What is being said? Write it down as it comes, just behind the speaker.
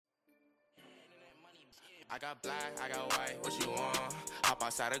I got black, I got white, what you want? Hop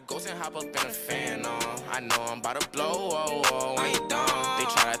outside a ghost and hop up in a fan on. I know I'm about to blow, oh, oh, when you done. They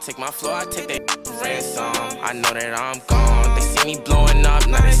try to take my floor, I take their ransom. I know that I'm gone. They see me blowing up,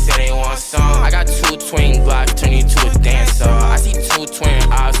 now they say they want some. I got 2 twin Glocks, turn you to a dancer. I see 2 twin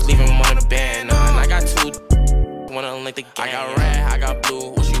eyes, leave them on the band. I got 2 wanna link the game. I got red, I got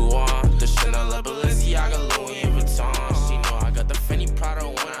blue, what you want? The Chanel, Balenciaga, Louis Vuitton. She know I got the Fendi Prada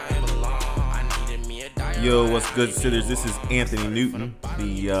when I am alone. I needed me a diary. Yo, what's good, sitters? This is Anthony Newton,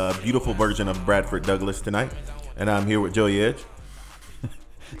 the beautiful version of Bradford Douglass tonight, and I'm here with Joey Edge.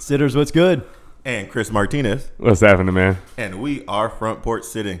 Sitters, what's good? And Chris Martinez. What's happening, man? And we are front porch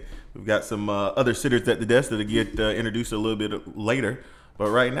sitting. We've got some other sitters at the desk that'll get introduced a little bit later. But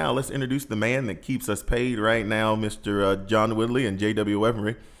right now, let's introduce the man that keeps us paid right now, Mr. John Woodley and J.W.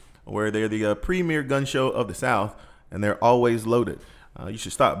 Weaponry, where they're the premier gun show of the South, and they're always loaded. You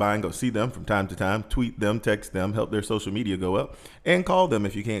should stop by and go see them from time to time, tweet them, text them, help their social media go up, and call them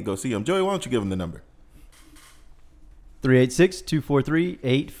if you can't go see them. Joey, why don't you give them the number?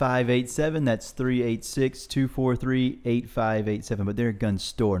 386-243-8587. That's 386-243-8587. But they're a gun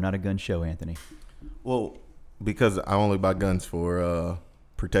store, not a gun show, Anthony. Well, because I only buy guns for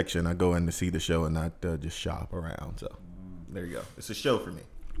protection, I go in to see the show and not just shop around. So there you go. It's a show for me.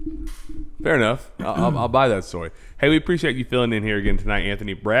 Fair enough. I'll buy that story. Hey, we appreciate you filling in here again tonight,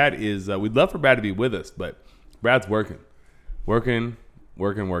 Anthony. Brad is, we'd love for Brad to be with us, but Brad's working. He would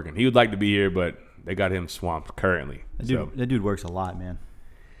like to be here, but they got him swamped currently. That dude works a lot, man.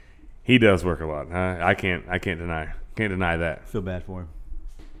 He does work a lot. I can't deny that. Feel bad for him.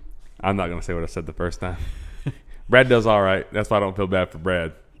 I'm not going to say what I said the first time. Brad does all right. That's why I don't feel bad for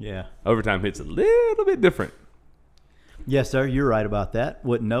Brad. Yeah. Overtime hits a little bit different. Yes, sir. You're right about that.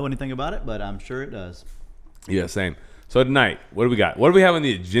 Wouldn't know anything about it, but I'm sure it does. Yeah, same. So tonight, what do we got? What do we have on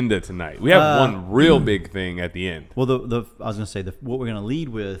the agenda tonight? We have one real big thing at the end. Well, I was going to say, what we're going to lead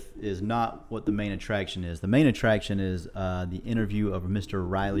with is not what the main attraction is. The main attraction is the interview of Mr.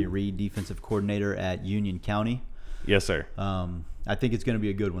 Riley Reed, defensive coordinator at Union County. Yes, sir. I think it's going to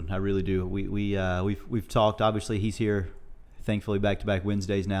be a good one. I really do. We've talked. Obviously, he's here, thankfully, back-to-back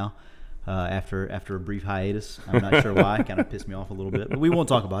Wednesdays now. After a brief hiatus, I'm not sure why. It kind of pissed me off a little bit, but we won't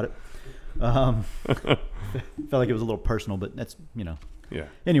talk about it. Felt like it was a little personal, but that's Yeah.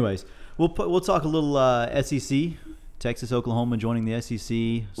 Anyways, we'll talk a little SEC, Texas, Oklahoma joining the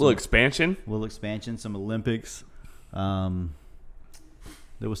SEC. Little expansion, some Olympics. There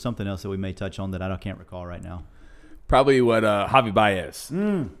was something else that we may touch on that I can't recall right now. Probably what Javi Baez.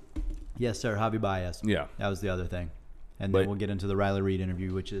 Yes, sir, Javi Baez. Yeah, that was the other thing. And then we'll get into the Riley Reed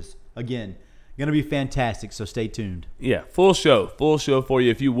interview, which is, again, going to be fantastic, so stay tuned. Yeah, full show for you.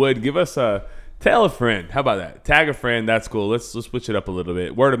 If you would, give us tell a friend. How about that? Tag a friend. That's cool. Let's switch it up a little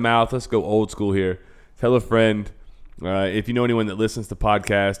bit. Word of mouth. Let's go old school here. Tell a friend. If you know anyone that listens to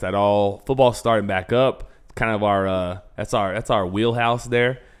podcasts at all, football's starting back up. It's kind of our that's our wheelhouse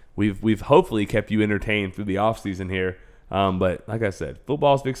there. We've hopefully kept you entertained through the offseason here. But like I said,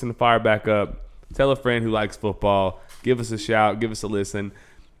 football's fixing to fire back up. Tell a friend who likes football. Give us a shout. Give us a listen.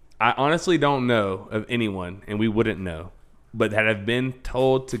 I honestly don't know of anyone, and we wouldn't know, but that have been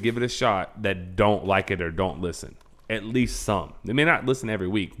told to give it a shot that don't like it or don't listen. At least some. They may not listen every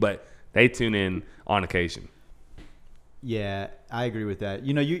week, but they tune in on occasion. Yeah, I agree with that.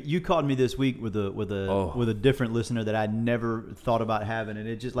 You know, you called me this week with a different listener that I never thought about having, and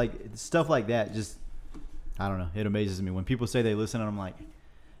it just like stuff like that. Just I don't know. It amazes me when people say they listen, and I'm like,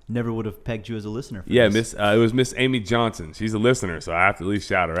 never would have pegged you as a listener. Yeah, it was Miss Amy Johnson. She's a listener, so I have to at least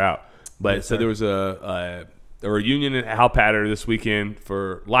shout her out. But yes, so there was a reunion in Halpatter this weekend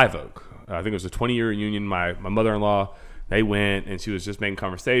for Live Oak. I think it was a 20-year reunion. My mother-in-law, they went, and she was just making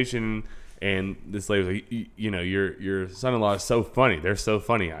conversation. And this lady was like, your son-in-law is so funny. They're so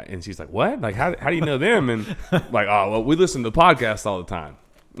funny. And she's like, what? Like, how do you know them? And like, oh, well, we listen to podcasts all the time.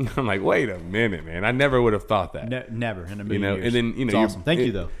 I'm like, wait a minute, man. I never would have thought that. Never in a million years. And then, it's awesome. Thank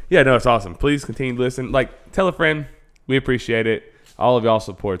you, though. Yeah, no, it's awesome. Please continue to listen. Like, tell a friend. We appreciate it. All of y'all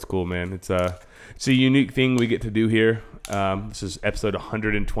support's cool, man. It's a unique thing we get to do here. This is episode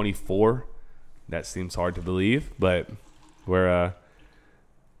 124. That seems hard to believe, but we're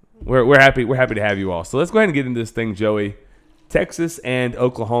happy. We're happy to have you all. So let's go ahead and get into this thing, Joey. Texas and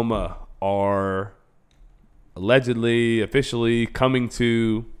Oklahoma are allegedly, officially coming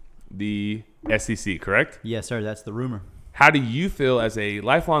to the SEC, correct? Yes, sir. That's the rumor. How do you feel as a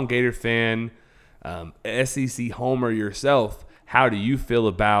lifelong Gator fan, SEC homer yourself? How do you feel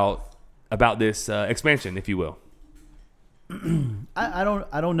about this expansion, if you will? I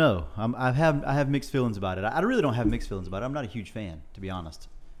don't know. I have mixed feelings about it. I really don't have mixed feelings about it. I'm not a huge fan, to be honest.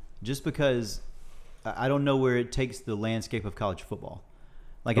 Just because I don't know where it takes the landscape of college football.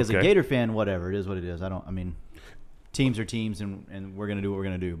 Like as a Okay. Gator fan, whatever, it is what it is. Teams are teams, and we're going to do what we're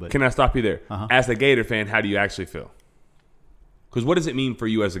going to do. But Can I stop you there? Uh-huh. As a Gator fan, how do you actually feel? Because what does it mean for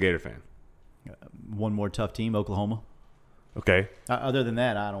you as a Gator fan? one more tough team, Oklahoma. Okay. Other than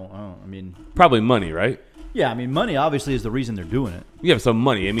that, I don't. Probably money, right? Yeah, money obviously is the reason they're doing it. You have some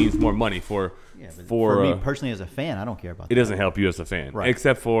money. It means more money for But for for me personally as a fan, I don't care about it that. doesn't help you as a fan, Right.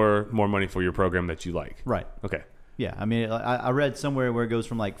 except for more money for your program that you like. Right. Okay. Yeah, I read somewhere where it goes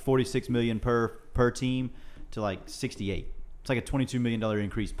from like $46 million per team to like 68. It's like a $22 million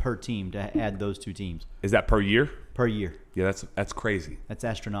increase per team to add those two teams Is that per year? per year. Yeah, that's crazy. That's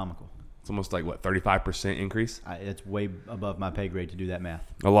astronomical. It's almost like what 35% increase. It's way above my pay grade to do that math.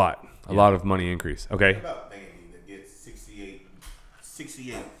 A lot of money increase. Okay. What about Vandy that gets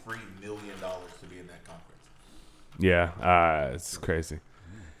 $68 free million to be in that conference? Yeah, it's crazy.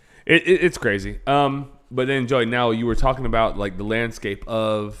 It's crazy. But then Joey, now you were talking about like the landscape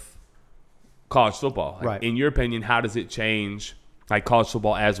of college football. Like, Right. In your opinion, how does it change like college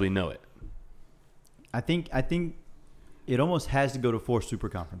football as we know it? I think it almost has to go to 4 super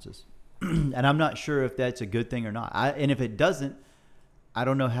conferences, and I'm not sure if that's a good thing or not. And if it doesn't, I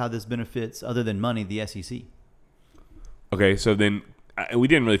don't know how this benefits other than money the SEC. Okay, so then we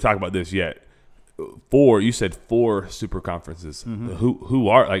didn't really talk about this yet. You said 4 super conferences. Mm-hmm. Who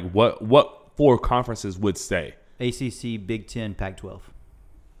are like what 4 conferences would stay? ACC, Big Ten, Pac-12.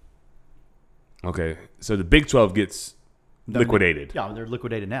 Okay, so the Big 12 gets liquidated. Yeah, they're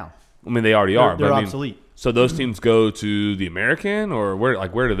liquidated now. I mean, they already are. They're but I mean, obsolete. So those teams go to the American, or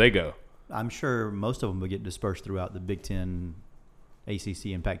where do they go? I'm sure most of them will get dispersed throughout the Big Ten, ACC,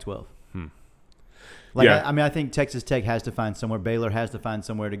 and Pac-12. Yeah. I think Texas Tech has to find somewhere. Baylor has to find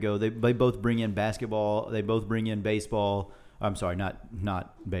somewhere to go. They both bring in basketball. They both bring in baseball. I'm sorry,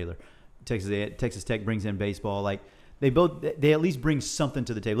 not Baylor. Texas Tech brings in baseball. Like they at least bring something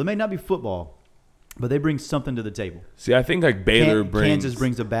to the table. It may not be football, but they bring something to the table. See, I think like Baylor Kansas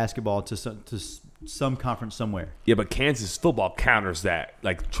brings a basketball to some conference somewhere. Yeah, but Kansas football counters that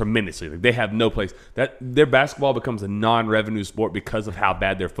like tremendously. Like they have no place that their basketball becomes a non-revenue sport because of how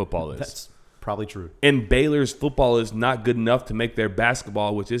bad their football is. That's probably true. And Baylor's football is not good enough to make their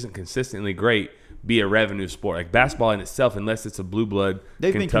basketball, which isn't consistently great, be a revenue sport. Like basketball in itself, unless it's a blue blood,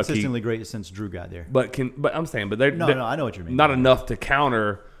 They've been Kentucky, consistently great since Drew got there. But I'm saying, but they're No, I know what you mean. Not enough to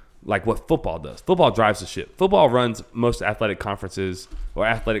counter like what football does. Football drives the ship. Football runs most athletic conferences or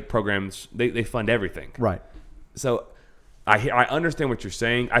athletic programs. They fund everything. Right. So I understand what you're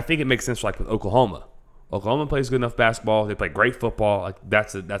saying. I think it makes sense like with Oklahoma. Oklahoma plays good enough basketball. They play great football. Like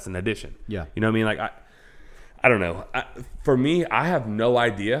that's an addition. Yeah. You know what I mean? Like I don't know. For me, I have no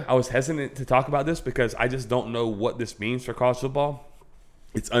idea. I was hesitant to talk about this because I just don't know what this means for college football.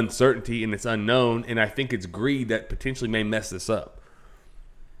 It's uncertainty and it's unknown, and I think it's greed that potentially may mess this up.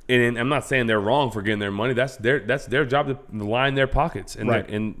 And I'm not saying they're wrong for getting their money. That's their job to line their pockets. And Right.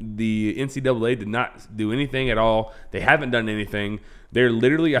 and the NCAA did not do anything at all. They haven't done anything. They're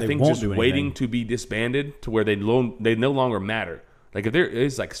literally, I think, won't just do waiting anything. to be disbanded to where they no longer matter. Like if there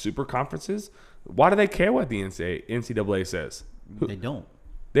is like super conferences, why do they care what the NCAA says? They don't.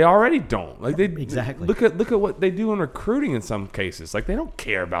 They already don't. Like they Exactly. look at what they do in recruiting in some cases. Like they don't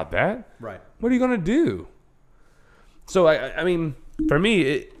care about that. Right. What are you gonna do? So I mean, for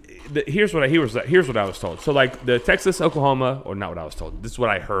me, here's what I was told. So like the Texas Oklahoma, or not what I was told. This is what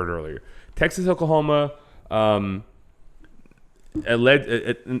I heard earlier. Texas Oklahoma, I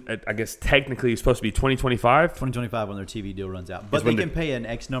guess technically it's supposed to be 2025. 2025 when their TV deal runs out. But when they can pay an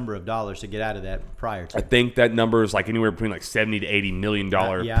X number of dollars to get out of that prior to. I think that number is like anywhere between like $70 to $80 million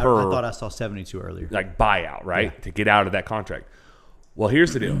Yeah, I per thought I saw 72 earlier. like buyout, right? Yeah. To get out of that contract. Well,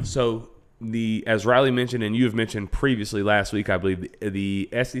 here's the deal. So as Riley mentioned, and you have mentioned previously last week, I believe the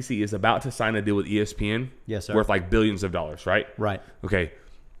SEC is about to sign a deal with ESPN. Yes, sir. Worth like billions of dollars, right? Right. Okay.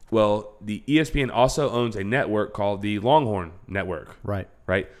 Well, the ESPN also owns a network called the Longhorn Network. Right.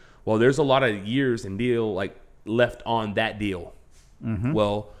 Right. Well, there's a lot of years and deal like left on that deal. Mm-hmm.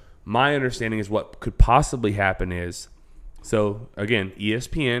 Well, my understanding is what could possibly happen is, so again,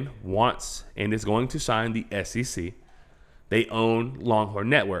 ESPN wants and is going to sign the SEC. They own Longhorn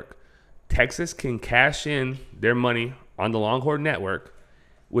Network. Texas can cash in their money on the Longhorn Network,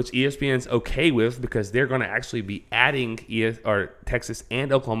 which ESPN's okay with because they're going to actually be adding Texas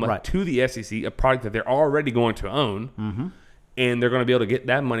and Oklahoma Right. to the SEC, a product that they're already going to own, and they're going to be able to get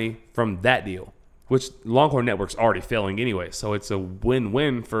that money from that deal, which Longhorn Network's already failing anyway. So it's a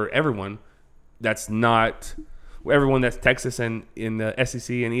win-win for everyone. That's not everyone that's Texas and in the SEC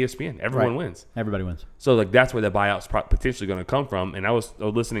and ESPN. Everyone wins. Everybody wins. So like that's where the buyout's potentially going to come from. And I was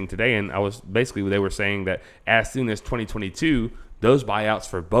listening today, and they were saying that as soon as 2022, those buyouts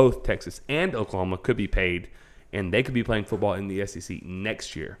for both Texas and Oklahoma could be paid, and they could be playing football in the SEC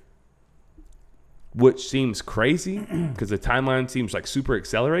next year, which seems crazy because the timeline seems like super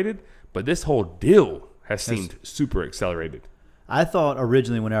accelerated. But this whole deal has seemed super accelerated. I thought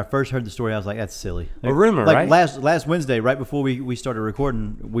originally when I first heard the story, I was like, "That's silly." A rumor, like right? Last Wednesday, right before we started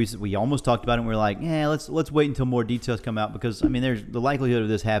recording, we almost talked about it. And we were like, "Yeah, let's wait until more details come out," because I mean, there's the likelihood of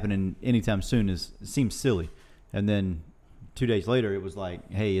this happening anytime soon seems silly. And then 2 days later, it was like,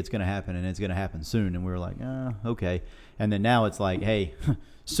 "Hey, it's going to happen, and it's going to happen soon." And we were like, "Okay." And then now it's like, "Hey,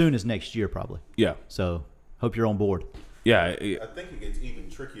 soon is next year probably." Yeah. So hope you're on board. Yeah. I think it gets even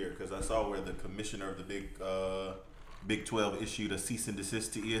trickier because I saw where the commissioner of the Big 12 issued a cease and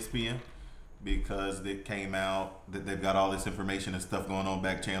desist to ESPN because it came out that they've got all this information and stuff going on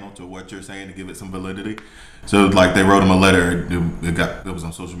back channel to what you're saying to give it some validity. So like they wrote him a letter. It was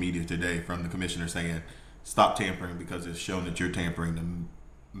on social media today from the commissioner saying, "Stop tampering because it's shown that you're tampering to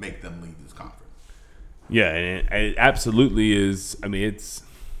make them leave this conference." Yeah, and it absolutely is. I mean, it's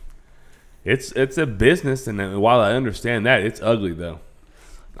a business, and while I understand that, it's ugly though.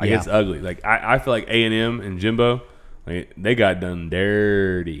 Like it's ugly. Like I feel like A&M and Jimbo, like, they got done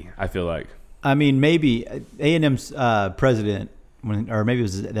dirty. I feel like. I mean, maybe A&M's president, or maybe it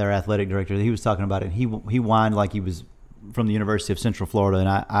was their athletic director. He was talking about it. He whined like he was from the University of Central Florida, and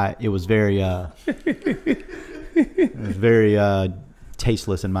it was very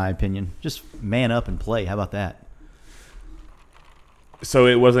tasteless in my opinion. Just man up and play. How about that? So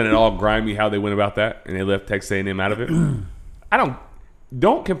it wasn't at all grimy how they went about that, and they left Texas A&M out of it.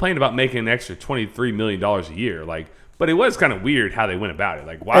 Don't complain about making an extra $23 million a year, like. But it was kind of weird how they went about it.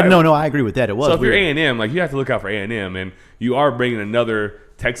 Like, why? No, I agree with that. It was. So if weird. you're A&M, like you have to look out for A&M, and you are bringing another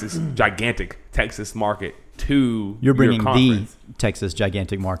gigantic Texas market to You're bringing your conference. The Texas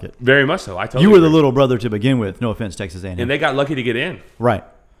gigantic market. Very much so. I totally You were agree. the little brother to begin with. No offense, Texas A&M. And they got lucky to get in. Right.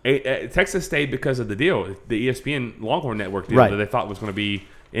 Texas stayed because of the deal, the ESPN Longhorn Network deal right. that they thought was going to be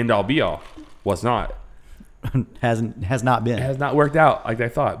end all be all. Was not. Has not been. It has not worked out like they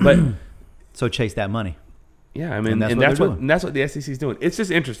thought. But so chase that money. Yeah, I mean, and that's what the SEC is doing. It's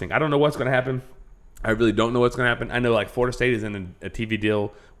just interesting. I don't know what's going to happen. I really don't know what's going to happen. I know like Florida State is in a TV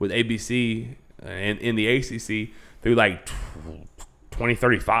deal with ABC and in the ACC through like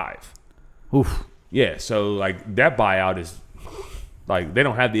 2035. Oof. Yeah, so like that buyout is like they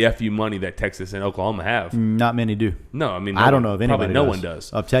don't have the FU money that Texas and Oklahoma have. Not many do. No, I mean I don't know if anybody probably no does. one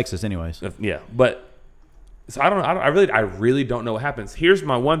does Of Texas, anyways. Yeah, but. So I really don't know what happens. Here's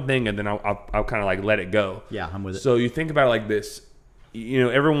my one thing, and then I'll kind of like let it go. Yeah, I'm with it. So you think about it like this,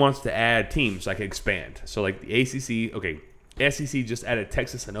 everyone wants to add teams, like expand. So like the ACC, okay, SEC just added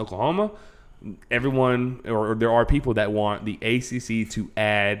Texas and Oklahoma. Everyone, or there are people that want the ACC to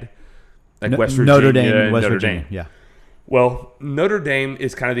add like West Virginia, Notre Dame, West Virginia. Yeah. Well, Notre Dame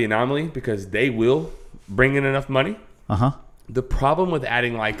is kind of the anomaly because they will bring in enough money. Uh-huh. The problem with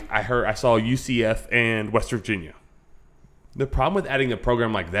adding, like I saw UCF and West Virginia. The problem with adding a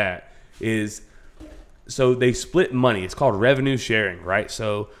program like that is, so they split money. It's called revenue sharing, right?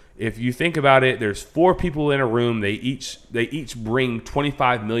 So if you think about it, there's 4 people in a room. They each bring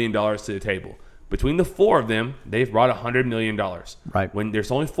 $25 million to the table. Between the 4 of them, they've brought $100 million. Right. When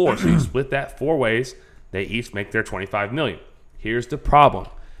there's only 4, so you split that 4 ways. They each make their $25 million. Here's the problem.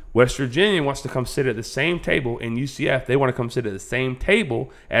 West Virginia wants to come sit at the same table, and UCF, they want to come sit at the same table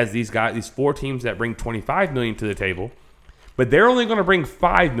as these 4 teams that bring $25 million to the table, but they're only going to bring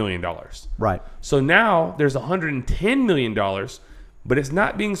 $5 million. Right. So now there's $110 million, but it's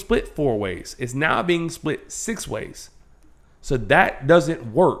not being split 4 ways. It's now being split 6 ways. So that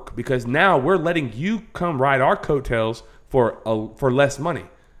doesn't work because now we're letting you come ride our coattails for less money.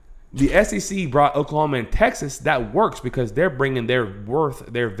 The SEC brought Oklahoma and Texas. That works because they're bringing their worth,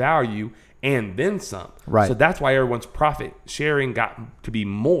 their value, and then some. Right. So that's why everyone's profit sharing got to be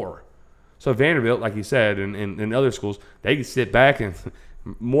more. So Vanderbilt, like you said, and other schools, they can sit back and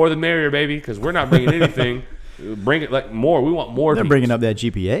more the merrier, baby, because we're not bringing anything. Bring it like more. We want more. They're teams. bringing up that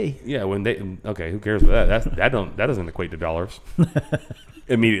GPA. Yeah. Who cares about that? That doesn't equate to dollars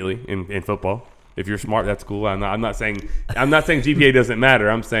immediately in football. If you're smart, that's cool. I'm not saying GPA doesn't matter.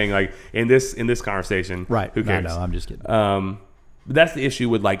 I'm saying like in this conversation, right? Who cares? No, I'm just kidding. But that's the issue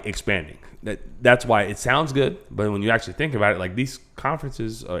with like expanding. That's why it sounds good, but when you actually think about it, like these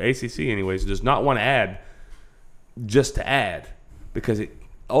conferences, or ACC anyways, does not want to add just to add, because it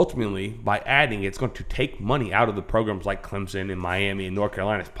ultimately by adding, it's going to take money out of the programs like Clemson and Miami and North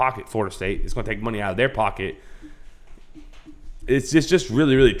Carolina's pocket. Florida State, it's going to take money out of their pocket it's just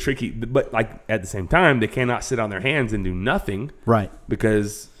really, really tricky. But like at the same time, they cannot sit on their hands and do nothing. Right.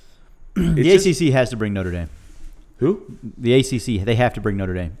 Because the ACC has to bring Notre Dame. Who? The ACC, they have to bring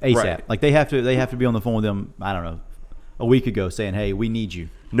Notre Dame ASAP. Right. Like they have to be on the phone with them. I don't know, a week ago, saying, "Hey, we need you."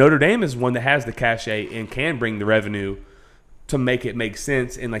 Notre Dame is one that has the cachet and can bring the revenue to make it make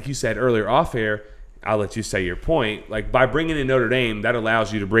sense. And like you said earlier off air, I'll let you say your point. Like by bringing in Notre Dame, that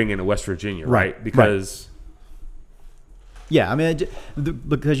allows you to bring in a West Virginia, right? Because yeah, I mean,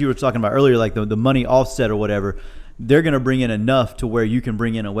 because you were talking about earlier, like the money offset or whatever. They're going to bring in enough to where you can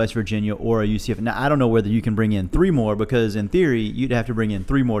bring in a West Virginia or a UCF. Now, I don't know whether you can bring in 3 more because, in theory, you'd have to bring in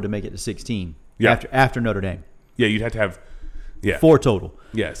 3 more to make it to 16 after Notre Dame. Yeah, you'd have to have 4 total.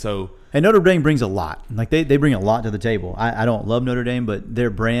 Yeah, so – and Notre Dame brings a lot. Like, they bring a lot to the table. I don't love Notre Dame, but their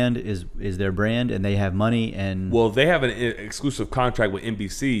brand is their brand, and they have money. And well, they have an exclusive contract with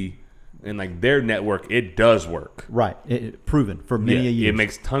NBC, and, like, their network, it does work. Right. Proven for many a year. It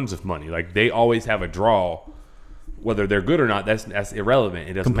makes tons of money. Like, they always have a draw. Whether they're good or not, that's irrelevant.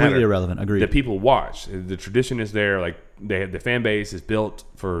 It doesn't matter. Completely irrelevant. Agreed. The people watch. The tradition is there. Like they have the fan base is built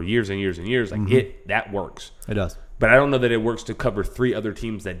for years and years and years. Like that works. It does. But I don't know that it works to cover 3 other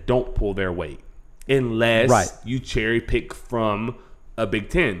teams that don't pull their weight, unless you cherry pick from a Big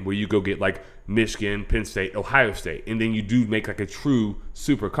Ten where you go get like Michigan, Penn State, Ohio State, and then you do make like a true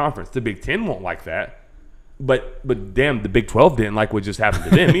super conference. The Big Ten won't like that, but damn, the Big 12 didn't like what just happened to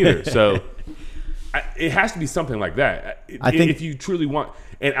them either. So. It has to be something like that. I think if you truly want,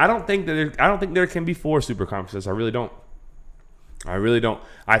 and I don't think there can be 4 super conferences. I really don't.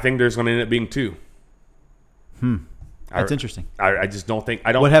 I think there's going to end up being 2. That's interesting. I just don't think.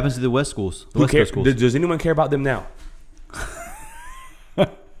 I don't. What happens to the West schools? The West Coast schools. Does anyone care about them now?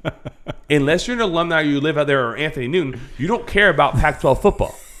 Unless you're an alumni, or you live out there, or Anthony Newton, you don't care about Pac-12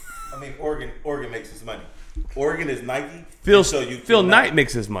 football. I mean, Oregon makes its money. Oregon is Nike. Phil Knight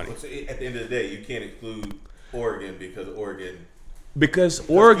makes his money. So at the end of the day, you can't exclude Oregon because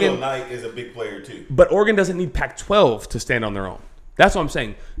Oregon Phil Knight is a big player too. But Oregon doesn't need Pac-12 to stand on their own. That's what I'm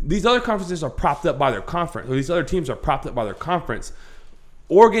saying. These other conferences are propped up by their conference, or these other teams are propped up by their conference.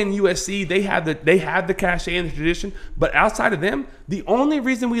 Oregon, USC, they have the cachet and the tradition, but outside of them, the only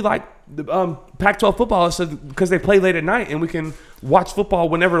reason we like the Pac-12 football is because they play late at night and we can watch football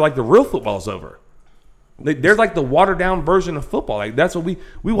whenever like the real football is over. They're like the watered down version of football. Like that's what we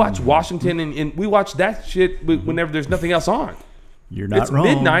watch Washington and we watch that shit whenever there's nothing else on. You're not it's wrong.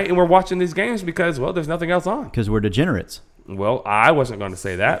 It's midnight and we're watching these games because there's nothing else on. Because we're degenerates. Well, I wasn't going to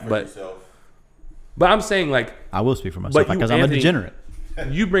say that, but I'm saying like I will speak for myself because I'm a degenerate.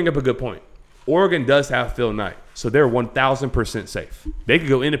 You bring up a good point. Oregon does have Phil Knight, so they're 1,000% safe. They could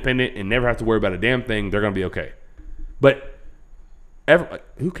go independent and never have to worry about a damn thing. They're going to be okay. But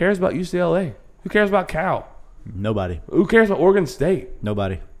who cares about UCLA? Who cares about Cal? Nobody. Who cares about Oregon State?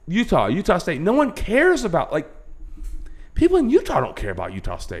 Nobody. Utah State. No one cares about people in Utah don't care about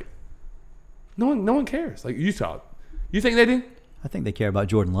Utah State. No one cares. Like Utah. You think they do? I think they care about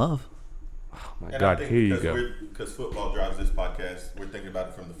Jordan Love. Oh my God! Here you go. Because football drives this podcast, we're thinking about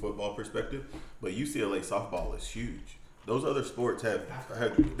it from the football perspective. But UCLA softball is huge. Those other sports have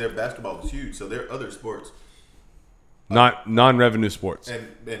their basketball is huge. So there are other sports. Not non-revenue sports. And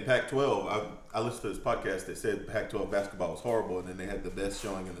Pac-12, I listened to this podcast that said Pac-12 basketball was horrible, and then they had the best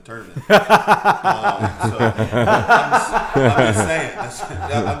showing in the tournament. So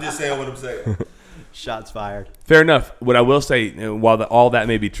I'm just saying what I'm saying. Shots fired. Fair enough. What I will say, while all that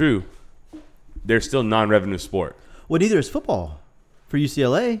may be true, they're still non-revenue sport. Well, neither is football for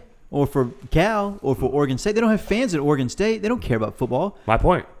UCLA or for Cal or for Oregon State. They don't have fans at Oregon State. They don't care about football. My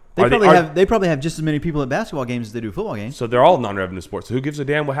point. They probably have just as many people at basketball games as they do football games. So they're all non-revenue sports. So who gives a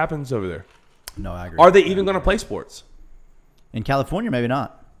damn what happens over there? No, I agree. Are they even going to play sports? In California, maybe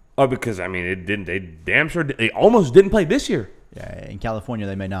not. Oh, because I mean, it didn't. They damn sure. They almost didn't play this year. Yeah, in California,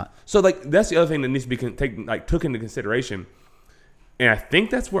 they may not. So that's the other thing that needs to be took into consideration. And I think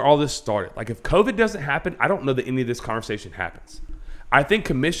that's where all this started. Like, if COVID doesn't happen, I don't know that any of this conversation happens. I think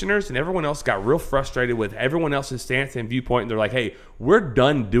commissioners and everyone else got real frustrated with everyone else's stance and viewpoint. And they're like, hey, we're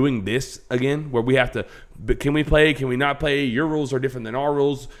done doing this again, where we have to, but can we play? Can we not play? Your rules are different than our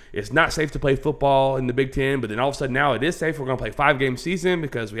rules. It's not safe to play football in the Big Ten, but then all of a sudden now it is safe. We're going to play 5-game season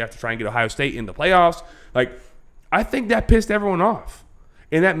because we have to try and get Ohio State in the playoffs. Like, I think that pissed everyone off.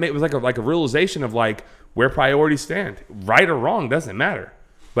 And that was like a realization of like where priorities stand. Right or wrong doesn't matter.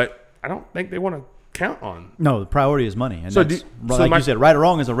 But I don't think they want to count on. No, the priority is money. And you said, right or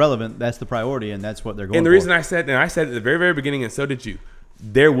wrong is irrelevant. That's the priority, and that's what they're going for. And the reason I said at the very, very beginning, and so did you,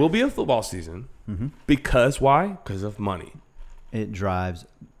 there will be a football season because why? Because of money. It drives,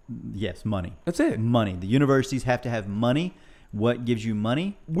 yes, money. That's it. Money. The universities have to have money. what gives you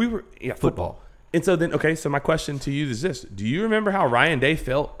money? Football. And so then, okay, so my question to you is this. Do you remember how Ryan Day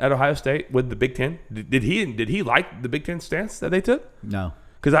felt at Ohio State with the Big Ten? Did he like the Big Ten stance that they took? No.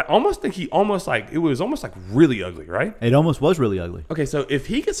 Because I almost think it was almost like really ugly, right? It almost was really ugly. Okay, so if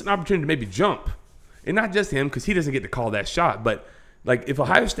he gets an opportunity to maybe jump, and not just him because he doesn't get to call that shot, but like if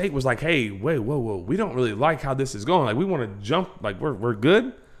Ohio State was like, hey, wait, whoa, we don't really like how this is going. Like we want to jump, like we're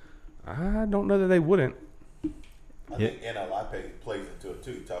good. I don't know that they wouldn't. I think NLI plays into it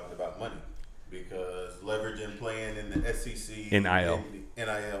too, talking about money. Because leveraging playing in the SEC. NIL.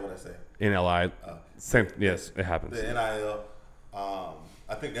 NIL, what I say? NLI. Same, yes, it happens. The NIL,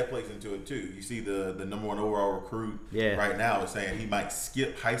 I think that plays into it too. You see the number one overall recruit right now is saying he might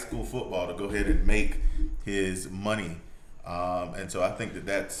skip high school football to go ahead and make his money. And so I think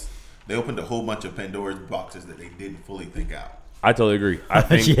they opened a whole bunch of Pandora's boxes that they didn't fully think out. I totally agree. I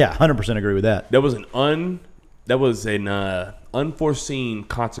think 100% agree with that. That was an unforeseen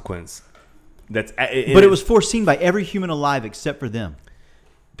consequence. But it was foreseen by every human alive except for them.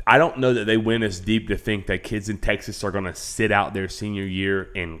 I don't know that they went as deep to think that kids in Texas are going to sit out their senior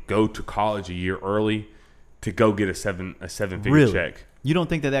year and go to college a year early to go get a seven-figure check. You don't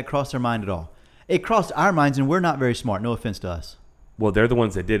think that crossed their mind at all? It crossed our minds, and we're not very smart. No offense to us. Well, they're the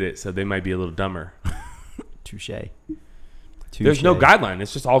ones that did it, so they might be a little dumber. Touche. There's no guideline.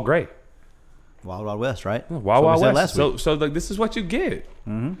 It's just all great. Wild Wild West, right? Wild West. So like this is what you get.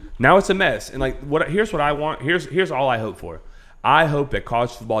 Mm-hmm. Now it's a mess. And like here's what I want. Here's all I hope for. I hope that college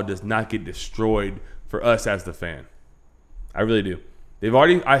football does not get destroyed for us as the fan. I really do.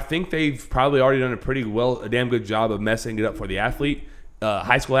 I think they've probably already done a damn good job of messing it up for the athlete,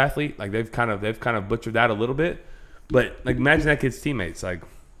 high school athlete. Like they've kind of butchered that a little bit. But like imagine that kid's teammates. Like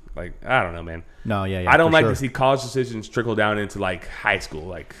I don't know, man. No, yeah. I don't like to see college decisions trickle down into like high school.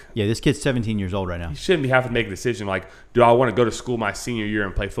 Like, yeah, this kid's 17 years old right now. You shouldn't be having to make a decision like, do I want to go to school my senior year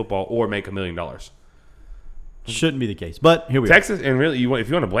and play football or make $1 million? Shouldn't be the case, but here we are. Texas, and really, if you want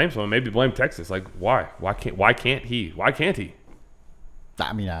to blame someone, maybe blame Texas. Like, why? Why can't he?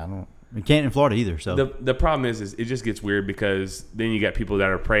 I mean, I don't. We can't in Florida either. So the problem is it just gets weird because then you got people that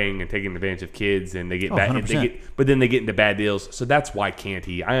are preying and taking advantage of kids, and they get bad. But then they get into bad deals. So that's why can't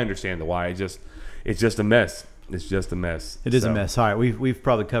he? I understand the why. It's just a mess. It's just a mess. It is a mess. All right, we've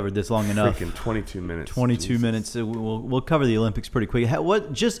probably covered this long enough. Freaking 22 minutes. 22 minutes. We'll cover the Olympics pretty quick.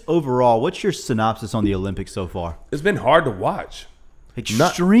 Just overall, what's your synopsis on the Olympics so far? It's been hard to watch.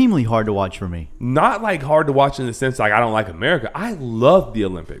 Extremely hard to watch for me. Not like hard to watch in the sense like I don't like America. I love the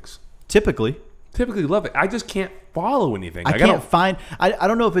Olympics. Typically love it. I just can't follow anything. I can't find. I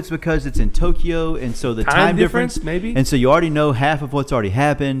don't know if it's because it's in Tokyo and so the time difference maybe, and so you already know half of what's already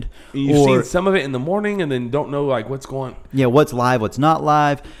happened. You've seen some of it in the morning and then don't know like what's going. Yeah, what's live, what's not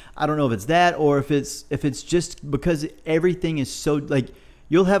live. I don't know if it's that or if it's just because everything is so like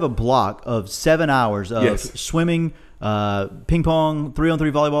you'll have a block of 7 hours of swimming, ping pong,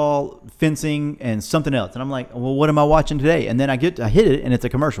 3-on-3 volleyball, fencing, and something else. And I'm like, well, what am I watching today? And then I hit it and it's a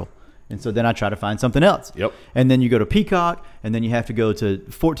commercial. And so then I try to find something else. Yep. And then you go to Peacock, and then you have to go to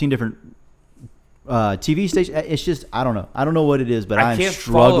 14 different TV stations. It's just I don't know. I don't know what it is, but I'm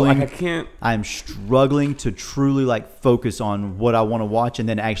struggling. I'm struggling to truly like focus on what I want to watch and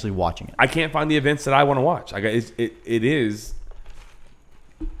then actually watching it. I can't find the events that I want to watch.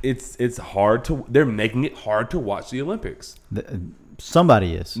 It's hard to. They're making it hard to watch the Olympics.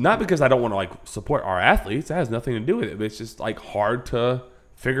 Somebody is. Not because I don't want to like support our athletes. That has nothing to do with it. But it's just like hard to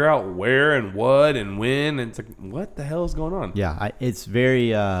figure out where and what and when, and it's like, what the hell is going on? Yeah, it's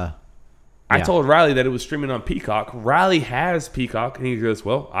very. I told Riley that it was streaming on Peacock. Riley has Peacock, and he goes,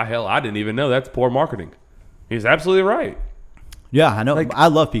 "Well, I didn't even know. That's poor marketing." He's absolutely right. Yeah, I know. Like, I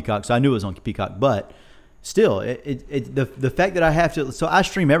love Peacock, so I knew it was on Peacock, but still, the fact that I have to, so I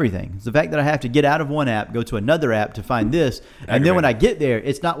stream everything. It's the fact that I have to get out of one app, go to another app to find this, and then when I get there,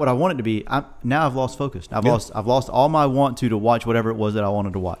 it's not what I want it to be. Now I've lost focus. I've lost all my want to watch whatever it was that I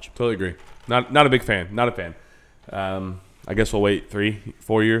wanted to watch. Totally agree. Not a big fan. Not a fan. I guess we'll wait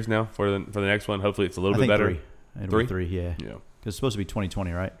 3-4 years now for the next one. Hopefully, it's a little bit better. Three, yeah. Because it's supposed to be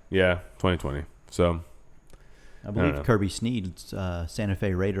 2020, right? Yeah, 2020. So I believe Kirby Sneed, Santa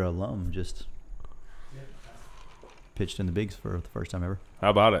Fe Raider alum, just pitched in the bigs for the first time ever. How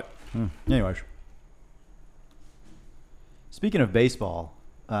about it? Anyways, speaking of baseball,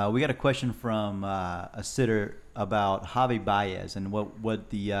 we got a question from a sitter about Javi Baez and what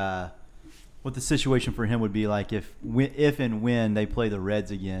the situation for him would be like if and when they play the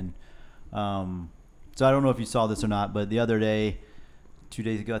Reds again. So I don't know if you saw this or not, but the other day, 2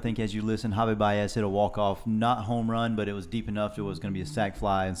 days ago, I think as you listened, Javi Baez hit a walk-off, not home run, but it was deep enough it was going to be a sac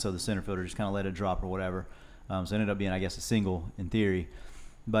fly, and so the center fielder just kind of let it drop or whatever. So it ended up being, I guess, a single in theory.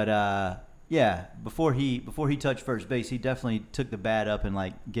 But yeah, before he touched first base, he definitely took the bat up and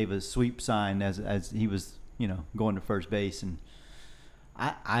like gave a sweep sign as he was going to first base. And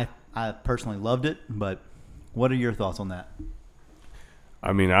I personally loved it. But what are your thoughts on that?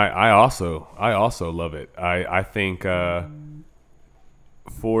 I mean, I also love it. I think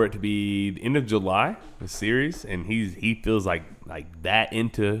for it to be the end of July, the series, and he feels like that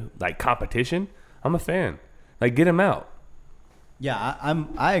into like competition, I'm a fan. Like, get him out. Yeah,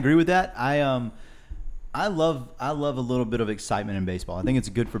 I agree with that. I love a little bit of excitement in baseball. I think it's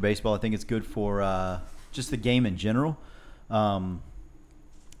good for baseball. I think it's good for just the game in general.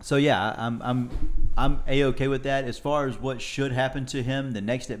 So yeah, I'm A-okay with that. As far as what should happen to him the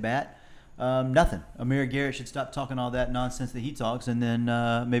next at bat, nothing. Amir Garrett should stop talking all that nonsense that he talks, and then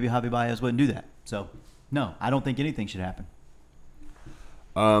maybe Javi Baez wouldn't do that. So no, I don't think anything should happen.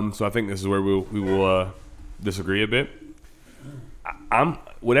 So I think this is where we will disagree a bit. I'm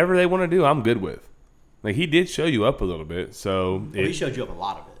whatever they want to do, I'm good with. Like, he did show you up a little bit, so He showed you up a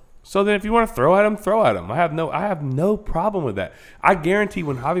lot of it. So then, if you want to throw at him, throw at him. I have no problem with that. I guarantee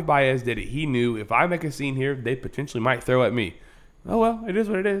when Javi Baez did it, he knew if I make a scene here, they potentially might throw at me. Oh well, it is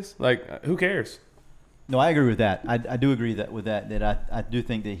what it is. Like, who cares? No, I agree with that. I do agree with that. That I do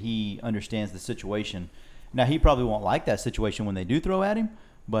think that he understands the situation. Now, he probably won't like that situation when they do throw at him,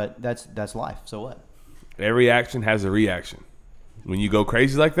 but that's life. So what? Every action has a reaction. When you go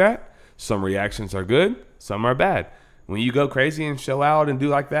crazy like that, some reactions are good, some are bad. When you go crazy and show out and do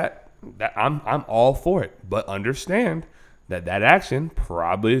like that I'm all for it. But understand that action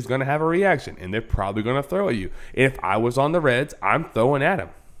probably is going to have a reaction, and they're probably going to throw at you. If I was on the Reds, I'm throwing at him.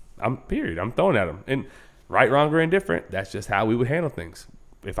 I'm throwing at him. And right, wrong, or indifferent, that's just how we would handle things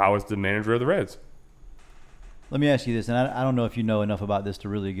if I was the manager of the Reds. Let me ask you this, and I don't know if you know enough about this to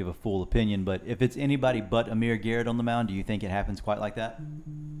really give a full opinion, but if it's anybody but Amir Garrett on the mound, do you think it happens quite like that?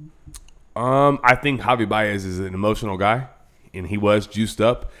 I think Javi Baez is an emotional guy, and he was juiced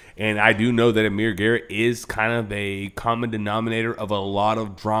up. And I do know that Amir Garrett is kind of a common denominator of a lot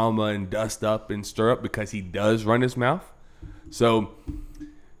of drama and dust up and stir up because he does run his mouth. So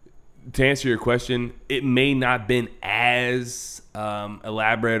to answer your question, it may not been as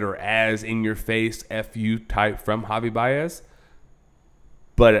elaborate or as in-your-face FU type from Javi Baez,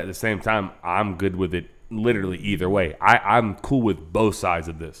 but at the same time, I'm good with it literally either way. I'm cool with both sides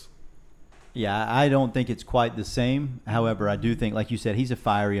of this. Yeah, I don't think it's quite the same. However, I do think, like you said, he's a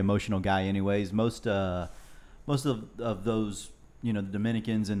fiery, emotional guy anyways. Most of those, the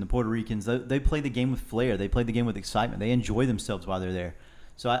Dominicans and the Puerto Ricans, they play the game with flair. They play the game with excitement. They enjoy themselves while they're there.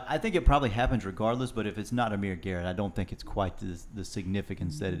 So I think it probably happens regardless, but if it's not Amir Garrett, I don't think it's quite the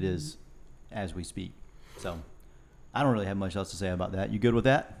significance that it is as we speak. So I don't really have much else to say about that. You good with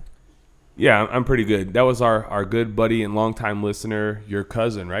that? Yeah, I'm pretty good. That was our good buddy and longtime listener, your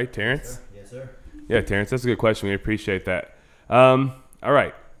cousin, right, Terrence? Yes, sir. Yeah, Terrence, that's a good question. We appreciate that. All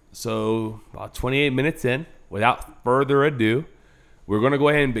right, so about 28 minutes in, without further ado, we're going to go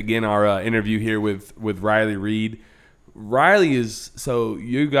ahead and begin our interview here with Riley Reed. Riley is, so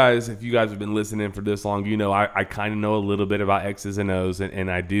you guys, if you guys have been listening for this long, I kind of know a little bit about X's and O's, and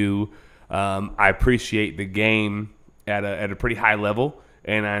I do. I appreciate the game at a pretty high level,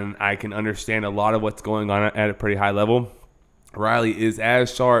 and I can understand a lot of what's going on at a pretty high level. Riley is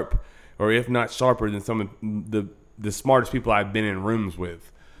as sharp, or if not sharper, than some of the smartest people I've been in rooms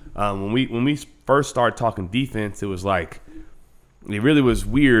with. When we first started talking defense, it was like, it really was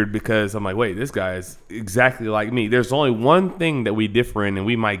weird because I'm like, wait, this guy is exactly like me. There's only one thing that we differ in, and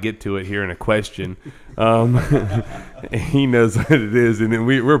we might get to it here in a question. He knows what it is, and then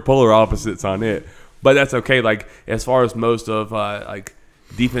we're polar opposites on it. But that's okay. Like, as far as most of like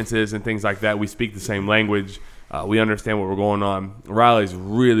defenses and things like that, we speak the same language. We understand what we're going on. Riley's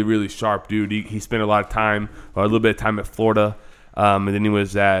really, really sharp dude. He spent a lot of time, or a little bit of time at Florida, and then he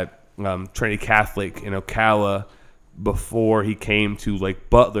was at Trinity Catholic in Ocala before he came to Lake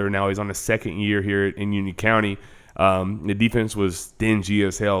Butler. Now he's on his second year here in Union County. The defense was stingy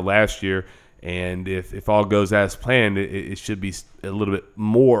as hell last year, and if all goes as planned, it should be a little bit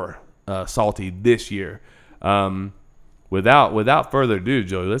more salty this year. Without further ado,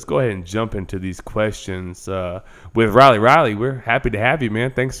 Joey, let's go ahead and jump into these questions with Riley. Riley, we're happy to have you,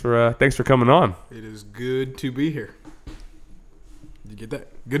 man. Thanks for coming on. It is good to be here. Did you get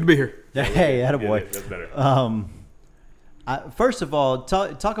that? Good to be here. Hey, attaboy. Yeah, that's better. First of all,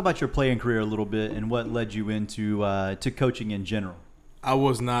 talk about your playing career a little bit and what led you into to coaching in general. I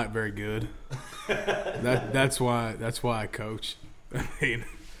was not very good. That's why I coach. I mean,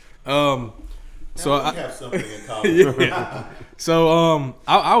 so I have something in common. Yeah. So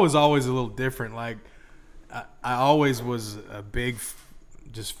I was always a little different. Like I always was a big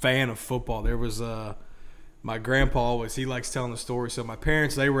just fan of football. There was my grandpa he likes telling the story. So my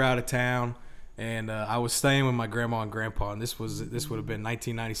parents, they were out of town, and I was staying with my grandma and grandpa, and this would have been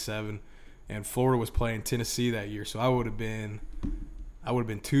 1997, and Florida was playing Tennessee that year. So I would have been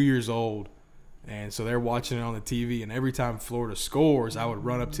 2 years old. And so they're watching it on the TV, and every time Florida scores, I would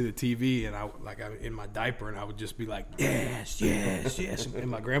run up to the TV, and I in my diaper, and I would just be like, yes, yes, yes. And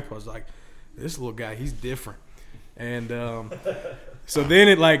my grandpa was like, this little guy, he's different. And so then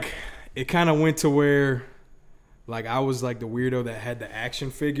it kind of went to where I was the weirdo that had the action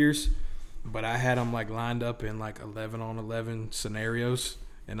figures, but I had them lined up in 11-on-11 scenarios,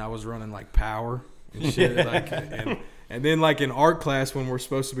 and I was running power and shit. And then in art class when we're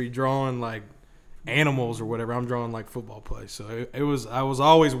supposed to be drawing animals or whatever, I'm drawing football plays. So I was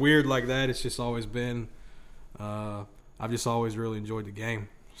always weird like that. It's just always been I've just always really enjoyed the game.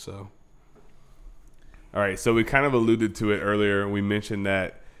 So all right, so we kind of alluded to it earlier. We mentioned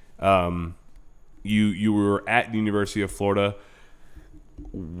that you were at the University of Florida.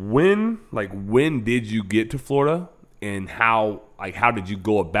 When did you get to Florida, and how did you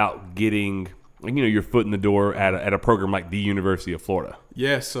go about getting your foot in the door at a program like the University of Florida?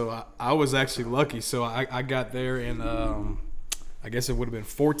 Yeah, so I was actually lucky. So I got there in, I guess it would have been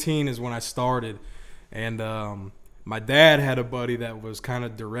 14 is when I started. And my dad had a buddy that was kind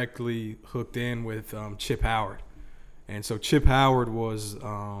of directly hooked in with Chip Howard. And so Chip Howard was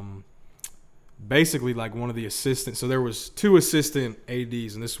basically one of the assistants. So there was 2 assistant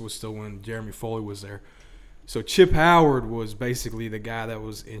ADs, and this was still when Jeremy Foley was there. So Chip Howard was basically the guy that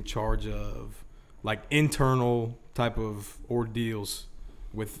was in charge of internal type of ordeals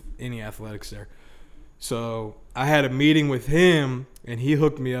with any athletics there. So I had a meeting with him, and he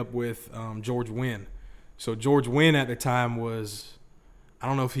hooked me up with George Wynn. So George Wynn at the time was, I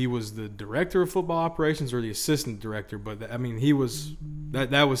don't know if he was the director of football operations or the assistant director, but he was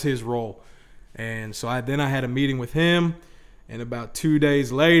that was his role. And so I had a meeting with him, and about 2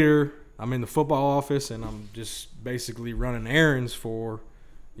 days later, I'm in the football office, and I'm just basically running errands for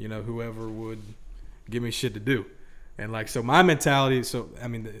whoever would give me shit to do. And so my mentality,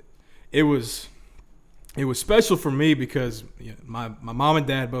 it was special for me because my mom and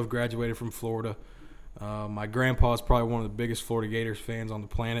dad both graduated from Florida. My grandpa is probably one of the biggest Florida Gators fans on the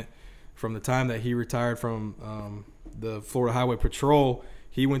planet. From the time that he retired from the Florida Highway Patrol,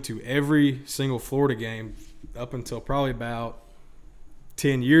 he went to every single Florida game up until probably about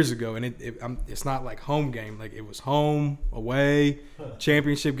 10 years ago, and it's not home game. It was home, away,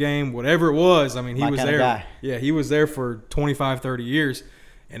 championship game, whatever it was. He was there. Guy. Yeah, he was there for 25, 30 years,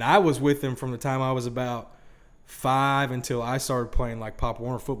 and I was with him from the time I was about 5 until I started playing Pop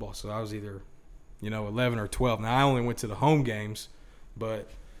Warner football. So I was either 11 or 12. Now I only went to the home games, but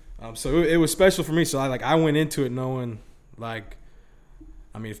so it was special for me. So I went into it knowing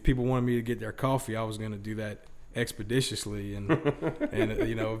if people wanted me to get their coffee, I was going to do that expeditiously, and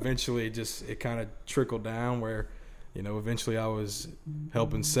eventually it kind of trickled down where eventually I was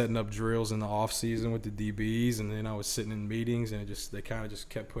helping setting up drills in the off season with the DBs, and then I was sitting in meetings, and they kind of just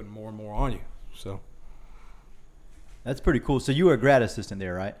kept putting more and more on you. So that's pretty cool. So you were a grad assistant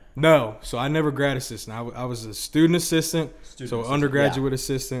there, right? No, so I never grad assistant. I was a student assistant, undergraduate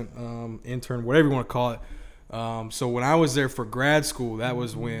assistant, intern, whatever you want to call it. So when I was there for grad school, that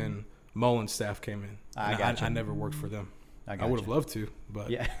was when Mullen's staff came in. I never worked for them. I would have loved to, but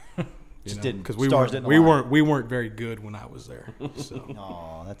yeah, didn't because we weren't very good when I was there. So.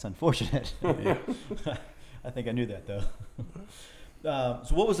 Oh, that's unfortunate. Yeah. I think I knew that though.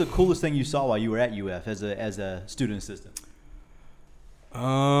 So what was the coolest thing you saw while you were at UF as a student assistant?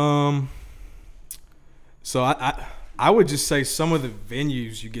 So I would just say some of the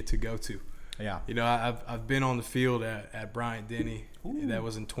venues you get to go to. Yeah. I've been on the field at Bryant-Denny. Ooh. That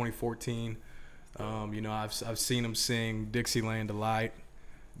was in 2014. I've seen them sing Dixieland Delight.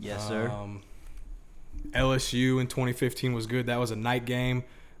 Yes, sir. LSU in 2015 was good. That was a night game.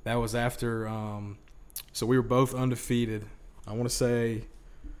 That was after so we were both undefeated. I want to say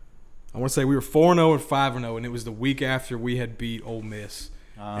we were 4-0 and 5-0, and it was the week after we had beat Ole Miss.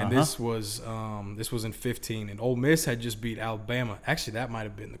 And this was in 15, and Ole Miss had just beat Alabama. Actually, that might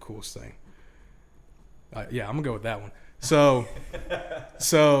have been the coolest thing. Yeah, I'm gonna go with that one. So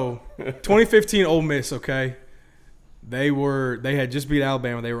 2015 Ole Miss, okay. They had just beat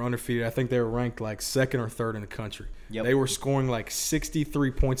Alabama. They were undefeated. I think they were ranked 2nd or 3rd in the country. Yep. They were scoring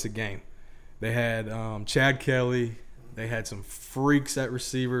 63 points a game. They had Chad Kelly. They had some freaks at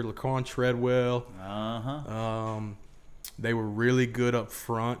receiver, Laquan Treadwell. They were really good up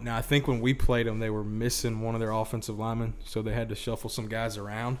front. Now, I think when we played them, they were missing one of their offensive linemen, so they had to shuffle some guys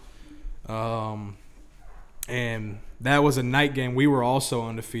around. And that was a night game. We were also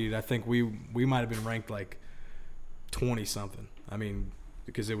undefeated. I think we might have been ranked like 20-something. I mean,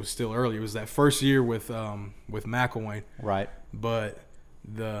 because it was still early. It was that first year with McElwain. Right. But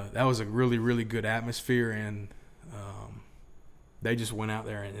that was a really, really good atmosphere, and they just went out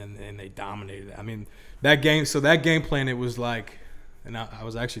there and they dominated it. I mean, that game plan, it was like, and I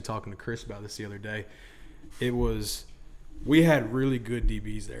was actually talking to Chris about this the other day. We had really good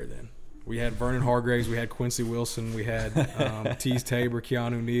DBs there then. We had Vernon Hargraves, we had Quincy Wilson, we had Tease Tabor,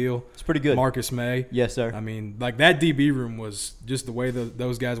 Keanu Neal. It's pretty good. Marcus May. Yes, sir. I mean, like that DB room was just the way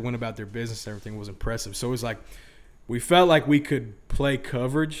those guys went about their business. Everything was impressive. So it was like we felt like we could play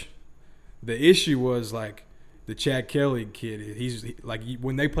coverage. The issue was like the Chad Kelly kid. He's like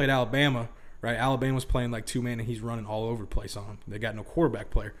when they played Alabama, right? Alabama's playing like 2-man and he's running all over the place on them. They got no quarterback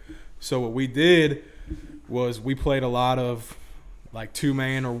player. So what we did was we played a lot of like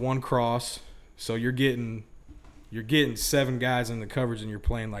 2-man or 1 cross. So you're getting 7 guys in the coverage and you're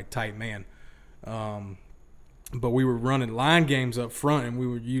playing like tight man. But we were running line games up front and we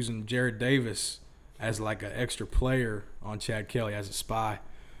were using Jared Davis as like an extra player on Chad Kelly as a spy.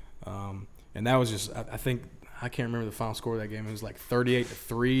 And that was just, I think, I can't remember the final score of that game. It was like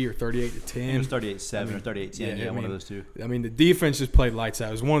 38-3 or 38-10. It was 38-7 or 38-10. Yeah, one of those two. I mean, the defense just played lights out.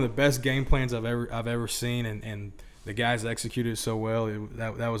 It was one of the best game plans I've ever seen, and the guys executed so well.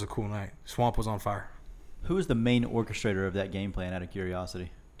 That was a cool night. Swamp was on fire. Who was the main orchestrator of that game plan, out of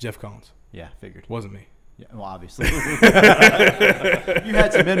curiosity? Jeff Collins. Yeah, figured. Wasn't me. Yeah, well, obviously. You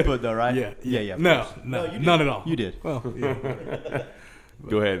had some input, though, right? Yeah. Of No, course. none at all. You did. Well, yeah.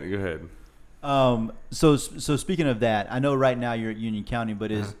 Go ahead. So speaking of that, I know right now you're at Union County,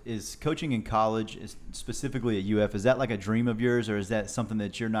 but is coaching in college, specifically at UF, is that like a dream of yours, or is that something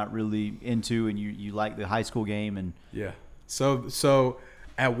that you're not really into and you like the high school game? And Yeah. So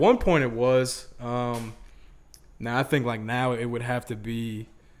at one point it was. Now I think like now it would have to be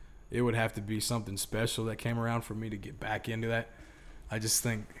something special that came around for me to get back into that. I just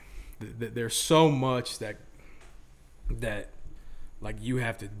think that there's so much that like you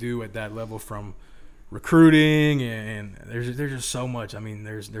have to do at that level, from recruiting, and there's just so much. I mean,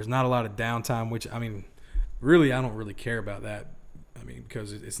 there's not a lot of downtime, which, I mean, really I don't really care about that. I mean,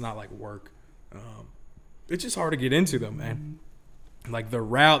 because it's not like work. It's just hard to get into though, man. Like the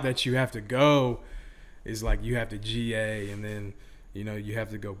route that you have to go is like you have to GA, and then you have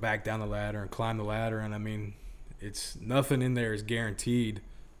to go back down the ladder and climb the ladder, and I mean, it's nothing in there is guaranteed.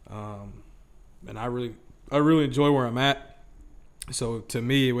 And I really enjoy where I'm at. So to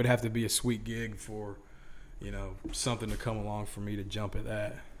me, it would have to be a sweet gig for, something to come along for me to jump at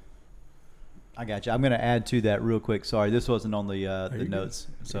that. I got you. I'm going to add to that real quick. Sorry, this wasn't on the notes,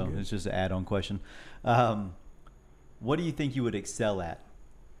 good. so it's just an add-on question. What do you think you would excel at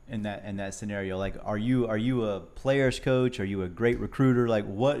in that scenario? Like, are you a player's coach? Are you a great recruiter? Like,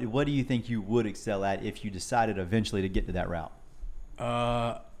 what do you think you would excel at if you decided eventually to get to that route?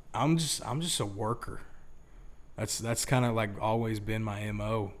 I'm just a worker. That's kind of like always been my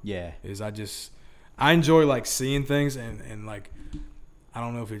MO. Yeah. Is I enjoy like seeing things and like, I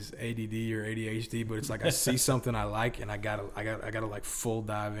don't know if it's ADD or ADHD, but it's like I see something I like and I gotta like full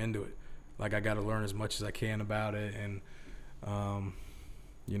dive into it. Like I gotta learn as much as I can about it, and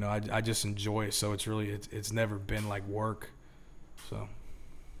I just enjoy it. So it's never been like work. So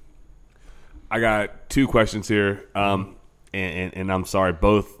I got 2 questions here. And I'm sorry,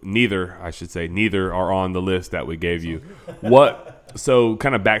 neither are on the list that we gave you. So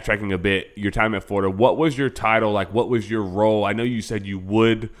kind of backtracking a bit, your time at Florida, what was your title? Like, what was your role? I know you said you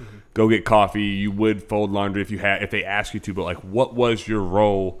would go get coffee, you would fold laundry if they asked you to, but like, what was your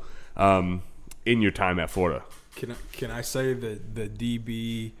role in your time at Florida? Can I say the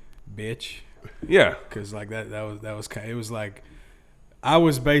DB bitch? Yeah. Because like that was kind of, it was like I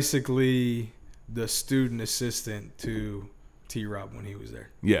was basically the student assistant to T-Rob when he was there.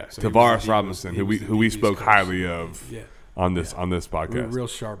 Yeah, so Tavares Robinson, who we DB's spoke coach. highly of on this podcast. Real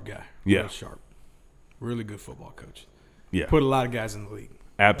sharp guy. Yeah. Real sharp. Really good football coach. Yeah. Put a lot of guys in the league.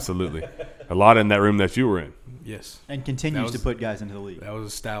 Absolutely. A lot in that room that you were in. Yes. And continues to put guys into the league. That was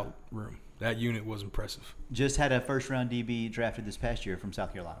a stout room. That unit was impressive. Just had a first-round DB drafted this past year from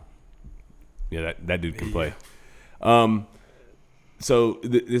South Carolina. Yeah, that dude can play. So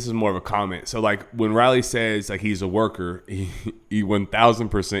this is more of a comment. So like when Riley says like he's a worker, he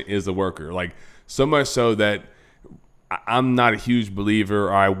 1000% is a worker. Like so much so that I'm not a huge believer,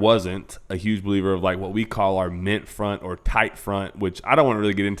 or I wasn't a huge believer of like what we call our mint front or tight front, which I don't want to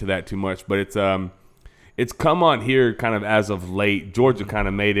really get into that too much, but it's come on here kind of as of late. Georgia kind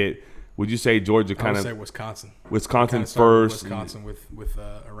of made it. Would you say Georgia kind of? I would say Wisconsin. Wisconsin first. Wisconsin with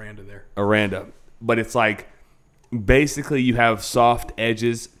Aranda there. Aranda, but it's like basically you have soft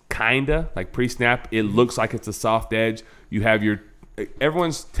edges, kinda like pre-snap. It looks like it's a soft edge. You have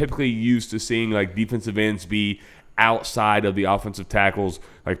everyone's typically used to seeing like defensive ends be outside of the offensive tackles,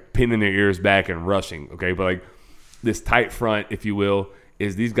 like pinning their ears back and rushing. Okay, but like this tight front, if you will,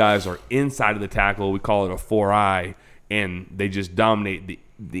 is these guys are inside of the tackle. We call it a 4-eye, and they just dominate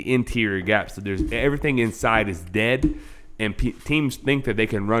the interior gaps. So there's everything inside is dead, and teams think that they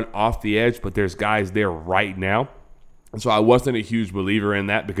can run off the edge, but there's guys there right now. And so I wasn't a huge believer in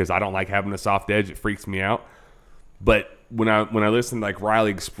that because I don't like having a soft edge. It freaks me out. But when I listened to like Riley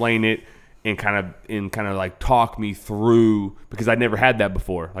explain it and kind of like talk me through, because I never had that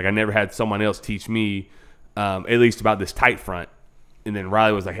before. Like I never had someone else teach me at least about this tight front. And then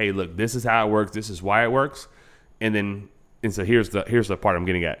Riley was like, "Hey, look, this is how it works. This is why it works." And so here's the part I'm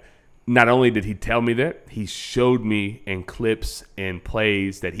getting at. Not only did he tell me that, he showed me in clips and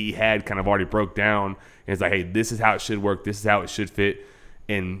plays that he had kind of already broke down. And it's like, "Hey, this is how it should work. This is how it should fit."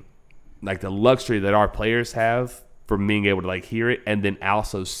 And like the luxury that our players have from being able to like hear it and then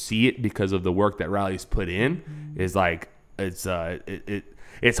also see it because of the work that Riley's put in is like it's hard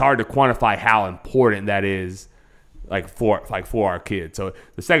to quantify how important that is. Like for our kids. So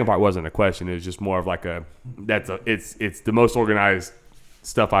the second part wasn't a question. It was just more of like it's the most organized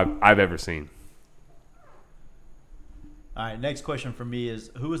stuff I've ever seen. All right, next question for me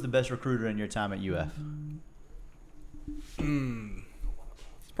is, who was the best recruiter in your time at UF?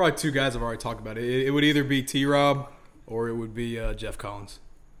 It's probably two guys I've already talked about. It would either be T-Rob or it would be Jeff Collins.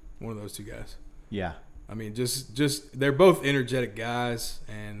 One of those two guys. Yeah. I mean, just they're both energetic guys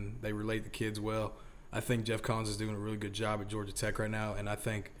and they relate to kids well. I think Jeff Collins is doing a really good job at Georgia Tech right now, and I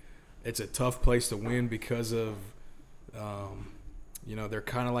think it's a tough place to win because of, they're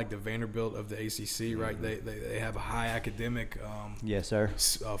kind of like the Vanderbilt of the ACC, right? They have a high academic yes, sir.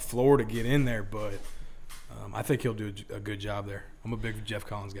 Floor to get in there, but I think he'll do a good job there. I'm a big Jeff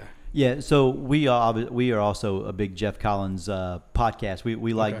Collins guy. Yeah, so we are also a big Jeff Collins podcast.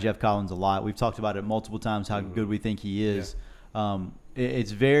 We like Jeff Collins a lot. We've talked about it multiple times how good we think he is. Yeah.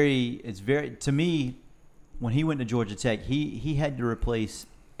 It's very to me, when he went to Georgia Tech, he had to replace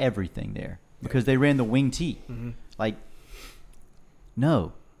everything there because they ran the wing T. Mm-hmm. Like,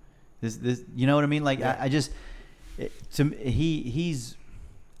 no, this you know what I mean? Like I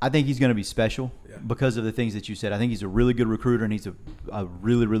think he's going to be special because of the things that you said. I think he's a really good recruiter and he's a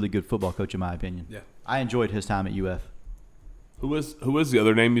really, really good football coach in my opinion. Yeah, I enjoyed his time at UF. Who was the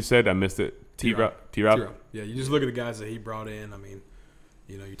other name you said? I missed it. T-Rob. Yeah, you just look at the guys that he brought in. I mean,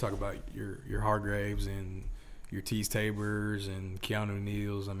 you talk about your Hargraves and your Tease Tabers and Keanu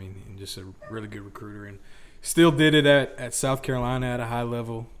Neals. I mean, and just a really good recruiter, and still did it at South Carolina at a high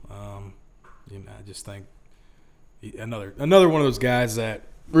level. I just think another one of those guys that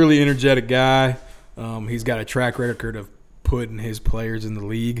really energetic guy. He's got a track record of putting his players in the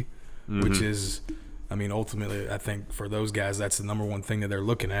league, which is, I mean, ultimately, I think for those guys, that's the number one thing that they're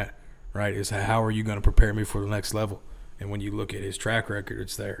looking at, right? Is how are you going to prepare me for the next level? And when you look at his track record,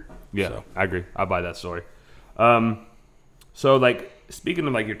 it's there. Yeah, so. I agree. I buy that story. So, like, speaking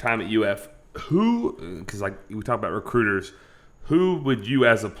of, like, your time at UF, because, like, we talk about recruiters, who would you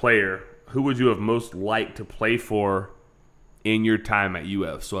as a player, who would you have most liked to play for in your time at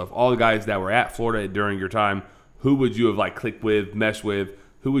UF? So, of all the guys that were at Florida during your time, who would you have, like, clicked with, meshed with?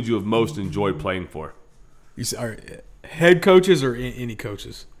 Who would you have most enjoyed playing for? You say, head coaches or any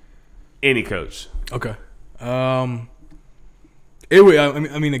coaches? Any coach. Okay. It would.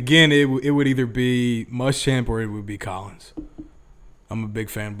 I mean, again, it would either be Muschamp or it would be Collins. I'm a big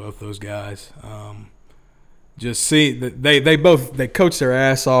fan of both those guys. Just see that they coach their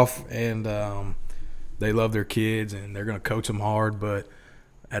ass off and they love their kids and they're going to coach them hard. But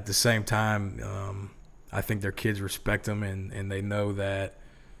at the same time, I think their kids respect them and they know that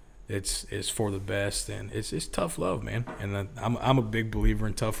it's for the best and it's tough love, man. And I'm a big believer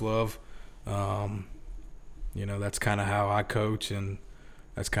in tough love. That's kind of how I coach and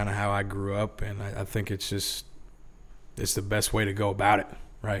that's kind of how I grew up. And I think it's the best way to go about it,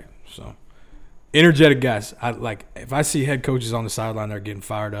 right? So, energetic guys. If I see head coaches on the sideline, they're getting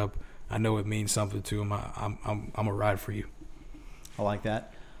fired up. I know it means something to them. I'm a ride for you. I like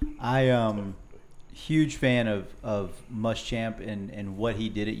that. I huge fan of Muschamp and what he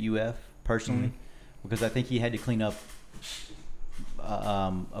did at UF personally, because I think he had to clean up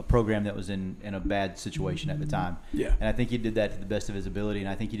a program that was in a bad situation at the time. Yeah. And I think he did that to the best of his ability, and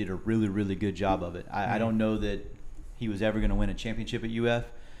I think he did a really, really good job of it. I don't know that he was ever going to win a championship at UF,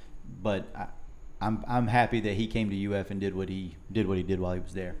 but I'm happy that he came to UF and did what he did while he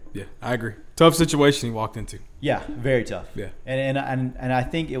was there. Yeah, I agree. Tough situation he walked into. Yeah, very tough. Yeah. And I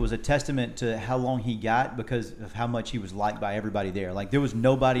think it was a testament to how long he got because of how much he was liked by everybody there. Like there was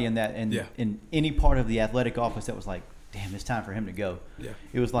nobody in any part of the athletic office that was like, damn, it's time for him to go. Yeah.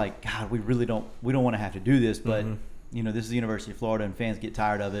 It was like, God, we don't want to have to do this, but this is the University of Florida and fans get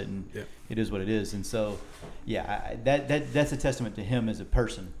tired of it and it is what it is. And so, yeah, that's a testament to him as a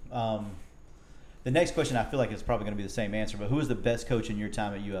person. The next question, I feel like it's probably going to be the same answer, but who was the best coach in your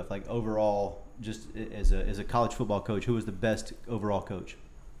time at UF? Like overall, just as a college football coach, who was the best overall coach?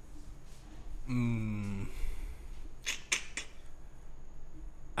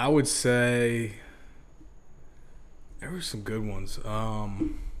 I would say there were some good ones.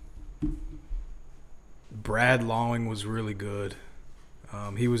 Brad Lawing was really good.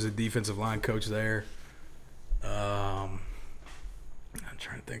 He was a defensive line coach there. I'm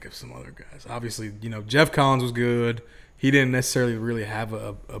trying to think of some other guys. Obviously, Jeff Collins was good. He didn't necessarily really have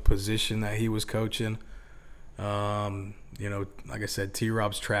a position that he was coaching. Like I said,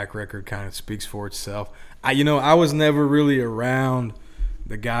 T-Rob's track record kind of speaks for itself. I was never really around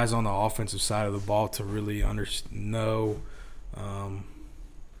the guys on the offensive side of the ball to really know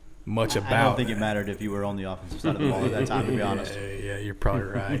much about. I don't think it mattered if you were on the offensive side of the ball at that time, to be honest. Yeah, you're probably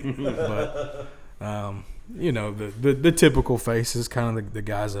right. But the typical faces, kind of the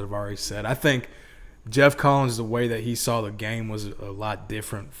guys that I've already said. I think Jeff Collins, the way that he saw the game was a lot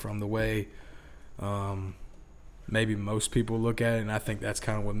different from the way maybe most people look at it, and I think that's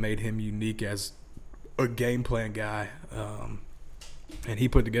kind of what made him unique as a game plan guy. And he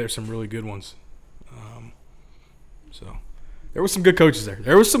put together some really good ones. So there were some good coaches there.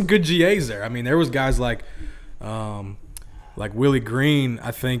 There was some good GAs there. I mean, there was guys like Willie Green,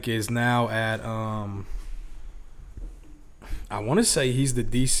 I think, is now at I want to say he's the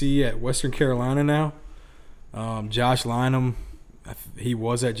DC at Western Carolina now. Josh Lynham, he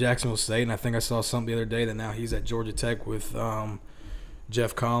was at Jacksonville State, and I think I saw something the other day that now he's at Georgia Tech with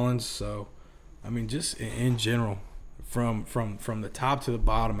Jeff Collins. So, I mean, just in general, from the top to the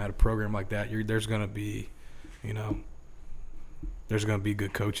bottom at a program like that, there's going to be, there's going to be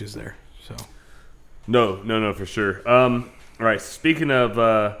good coaches there. So, no, for sure. All right, speaking of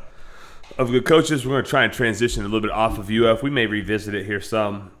good coaches, we're going to try and transition a little bit off of UF. We may revisit it here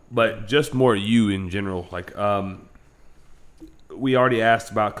some, but just more you in general. Like, we already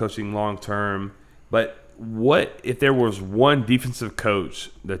asked about coaching long term, but what if there was one defensive coach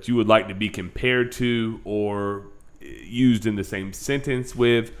that you would like to be compared to or used in the same sentence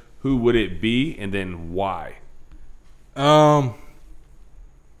with? Who would it be, and then why? I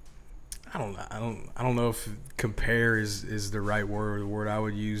don't know if compare is the right word or the word I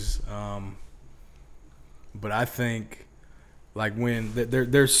would use. But I think like when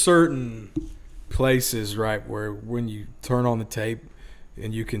there's certain places, right, where when you turn on the tape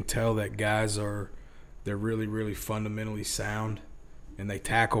and you can tell that guys they're really, really fundamentally sound and they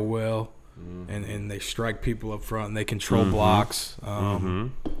tackle well and they strike people up front and they control blocks.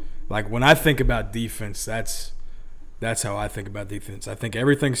 Like when I think about defense, that's how I think about defense. I think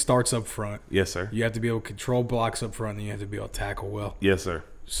everything starts up front. Yes, sir. You have to be able to control blocks up front, and you have to be able to tackle well. Yes, sir.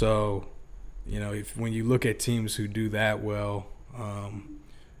 So, when you look at teams who do that well,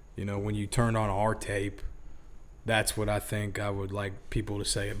 when you turn on our tape, that's what I think I would like people to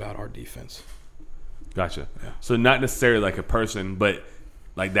say about our defense. Gotcha. Yeah. So not necessarily like a person, but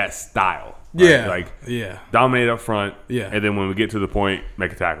like that style. Right? Yeah. Like yeah. dominate up front. Yeah. And then when we get to the point,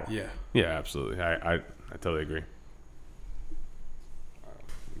 make a tackle. Yeah. Yeah, absolutely. I totally agree.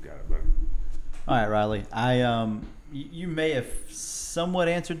 You got it, buddy. All right, Riley. You may have somewhat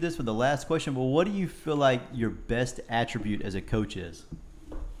answered this with the last question, but what do you feel like your best attribute as a coach is?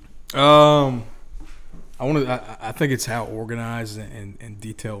 I think it's how organized and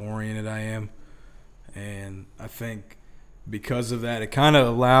detail oriented I am, and I think because of that, it kind of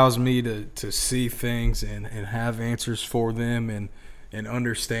allows me to see things and have answers for them and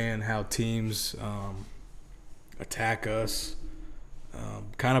understand how teams attack us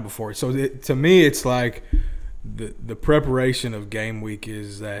kind of before. So to me, it's like the preparation of game week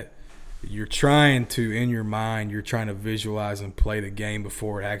is that you're trying to, in your mind, you're trying to visualize and play the game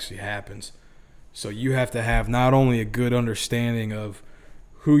before it actually happens. So you have to have not only a good understanding of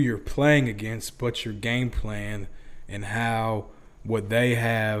who you're playing against, but your game plan and how what they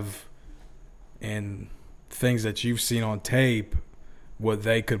have and things that you've seen on tape, what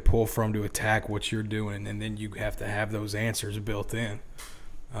they could pull from to attack what you're doing, and then you have to have those answers built in.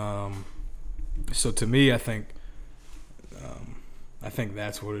 So to me, I think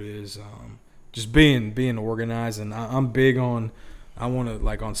that's what it is. Just being organized, and I'm big on I want to,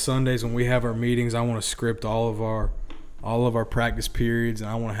 like, on Sundays when we have our meetings, I want to script all of our practice periods, and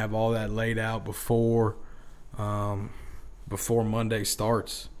I want to have all that laid out before Monday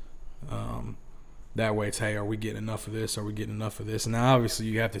starts. That way it's, hey, are we getting enough of this? Are we getting enough of this? And now obviously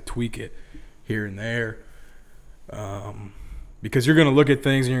you have to tweak it here and there, because you're going to look at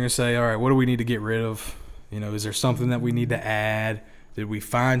things and you're going to say, all right, what do we need to get rid of? Is there something that we need to add? Did we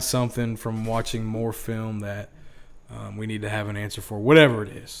find something from watching more film that we need to have an answer for? Whatever it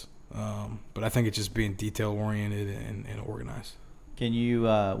is. But I think it's just being detail-oriented and organized. Can you,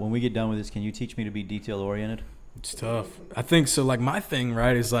 when we get done with this, can you teach me to be detail-oriented? It's tough. I think so. Like, my thing,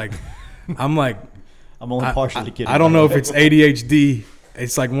 right, is like, I'm only partially kidding. I don't know if it's ADHD.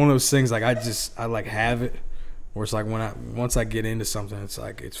 It's like one of those things, like, I like have it, where it's like once I get into something, it's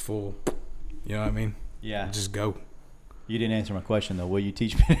like it's full. You know what I mean? Yeah. Just go. You didn't answer my question, though. Will you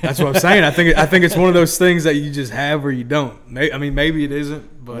teach me? That's what I'm saying. I think it's one of those things that you just have or you don't. I mean, maybe it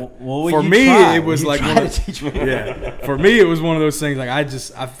isn't, but for me, it was like one of, teach me. Yeah. For me, it was one of those things. Like, I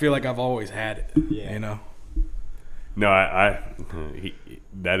feel like I've always had it. Yeah. No,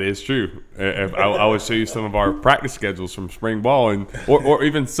 that is true. I would show you some of our practice schedules from spring ball or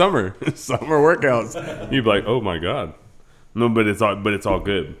even summer workouts. You'd be like, oh my God. No, but it's all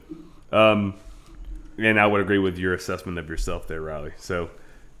good. And I would agree with your assessment of yourself there, Riley. So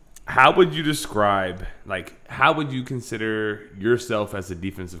how would you describe, like, how would you consider yourself as a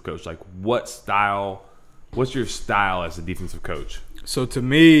defensive coach? Like, what's your style as a defensive coach? So to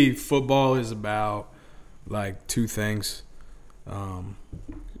me, football is about, like, two things.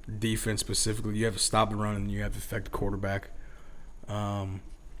 Defense specifically, you have to stop the run and you have to affect the quarterback.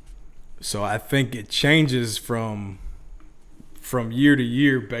 So I think it changes from year to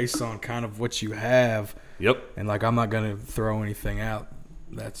year based on kind of what you have. Yep. And, like, I'm not going to throw anything out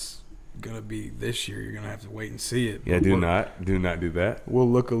that's going to be this year. You're going to have to wait and see it. Yeah, do not do that. We'll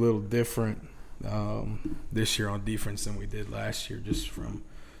look a little different this year on defense than we did last year, just from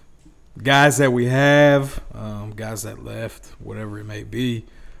guys that we have, guys that left, whatever it may be.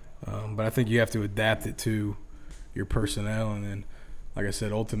 But I think you have to adapt it to your personnel. And then, like I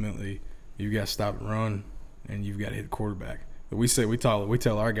said, ultimately, you've got to stop and run, and you've got to hit the quarterback. But we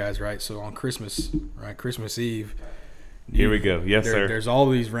tell our guys, right, so on Christmas Eve. Here we go. Yes, sir. There's all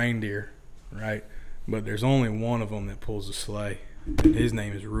these reindeer, right? But there's only one of them that pulls the sleigh, and his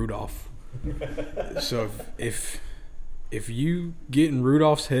name is Rudolph. So if you get in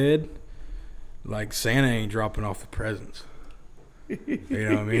Rudolph's head, like, Santa ain't dropping off the presents. You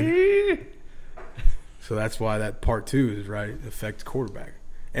know what I mean? So that's why that part 2 is, right, affect the quarterback.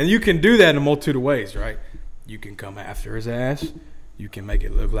 And you can do that in a multitude of ways, right? You can come after his ass. You can make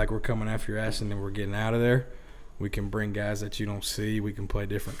it look like we're coming after your ass and then we're getting out of there. We can bring guys that you don't see. We can play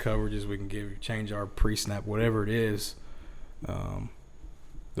different coverages. We can change our pre-snap, whatever it is.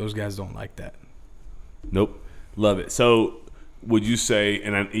 Those guys don't like that. Nope. Love it. So would you say,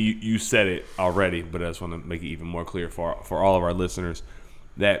 and you said it already, but I just want to make it even more clear for all of our listeners,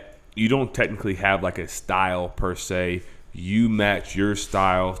 that you don't technically have like a style per se. You match your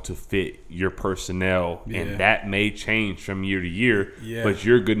style to fit your personnel, and that may change from year to year, but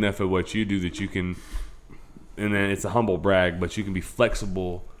you're good enough at what you do that you can, and then it's a humble brag, but you can be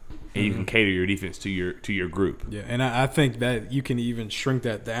flexible and you can cater your defense to your group. Yeah, and I think that you can even shrink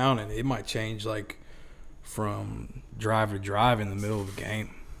that down, and it might change, like, from drive to drive in the middle of the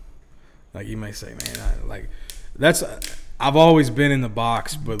game. Like, you may say, man, I've always been in the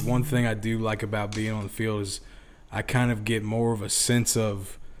box, but one thing I do like about being on the field is I kind of get more of a sense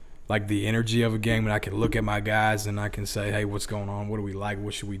of, like, the energy of a game, and I can look at my guys and I can say, hey, what's going on? What do we like?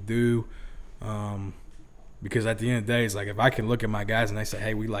 What should we do? Because at the end of the day, it's like, if I can look at my guys and they say,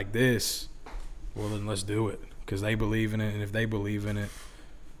 hey, we like this, well, then let's do it, because they believe in it. And if they believe in it,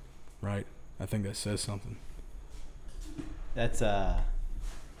 right, I think that says something. That's I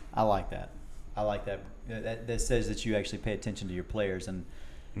like that. I like that. That says that you actually pay attention to your players, and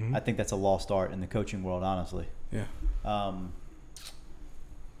I think that's a lost art in the coaching world, honestly. Yeah.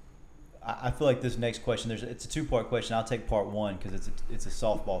 I feel like this next question, it's a 2-part question. I'll take part 1 because it's a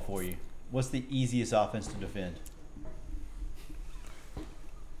softball for you. What's the easiest offense to defend?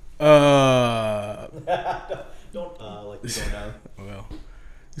 Don't like you don't know. Well,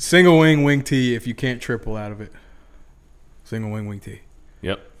 single wing T if you can't triple out of it. Single wing T.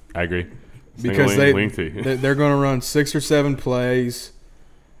 Yep, I agree. Because they're going to run 6 or 7 plays,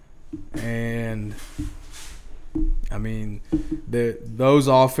 and I mean, those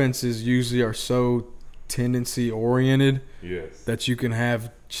offenses usually are so tendency oriented that you can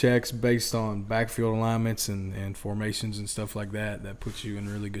have checks based on backfield alignments and formations and stuff like that puts you in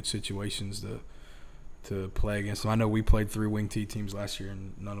really good situations to play against them. I know we played 3 wing T teams last year,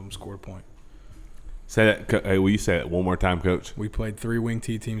 and none of them scored a point. Say that. Hey, will you say that one more time, Coach? We played 3 wing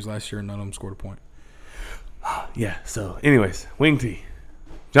T teams last year, and none of them scored a point. Yeah. So, anyways, wing T,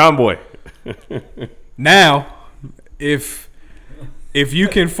 John Boy. Now, if you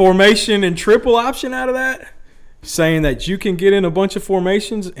can formation and triple option out of that, saying that you can get in a bunch of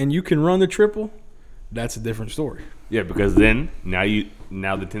formations and you can run the triple, that's a different story. Yeah, because then now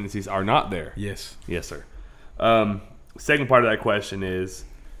the tendencies are not there. Yes. Yes, sir. Second part of that question is,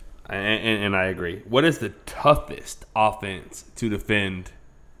 and I agree. What is the toughest offense to defend?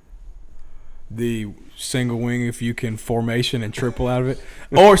 The single wing, if you can formation and triple out of it.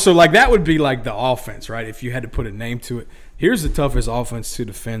 Or so like that would be like the offense, right? If you had to put a name to it. Here's the toughest offense to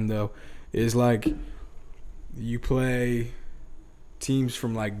defend though, is like you play teams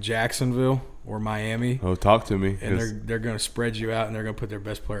from like Jacksonville or Miami. Oh, talk to me. And they're gonna spread you out and they're gonna put their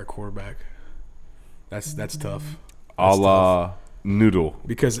best player at quarterback. That's tough. A la Noodle.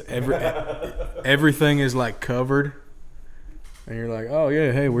 Because everything is like covered. And you're like, oh,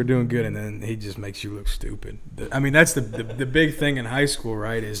 yeah, hey, we're doing good. And then he just makes you look stupid. I mean, that's the big thing in high school,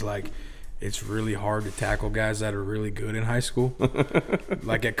 right, is like it's really hard to tackle guys that are really good in high school.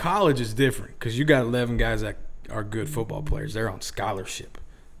 Like at college, it's different because you got 11 guys that are good football players. They're on scholarship.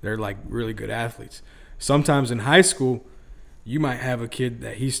 They're like really good athletes. Sometimes in high school, you might have a kid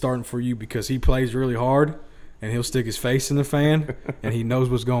that he's starting for you because he plays really hard and he'll stick his face in the fan and he knows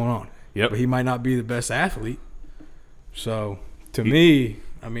what's going on. Yep. But he might not be the best athlete. So – to me,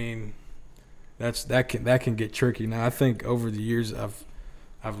 I mean, that can get tricky. Now, I think over the years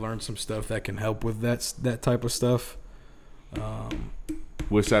I've learned some stuff that can help with that type of stuff.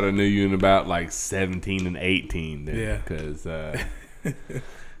 Wish I'd have knew you in about like 17 and 18. Then, yeah. Because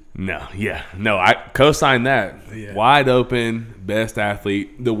no, I co-sign that. Yeah. Wide open, best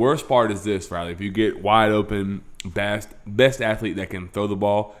athlete. The worst part is this, Riley. If you get wide open, best athlete that can throw the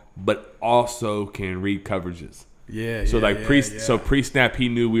ball, but also can read coverages. Yeah. So yeah, pre-snap, he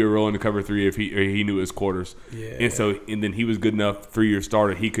knew we were rolling to cover 3 if he knew his quarters. Yeah. And then he was good enough for your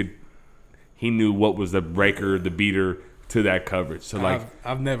starter. He knew what was the breaker, the beater to that coverage. So like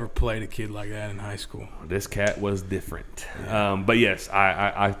I've never played a kid like that in high school. This cat was different. Yeah. But yes,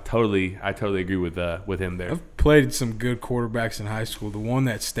 I totally agree with him there. I've played some good quarterbacks in high school. The one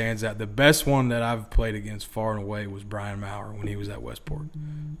that stands out, the best one that I've played against far and away was Brian Maurer when he was at Westport.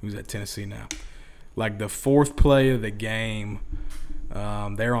 He was at Tennessee now. Like the 4th play of the game,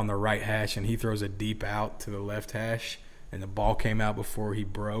 they're on the right hash, and he throws a deep out to the left hash, and the ball came out before he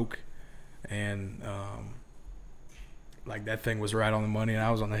broke. And, like, that thing was right on the money, and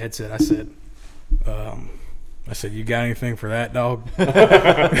I was on the headset. I said, you got anything for that, dog?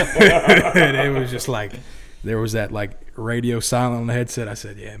 And it was just like there was that, like, radio silent on the headset. I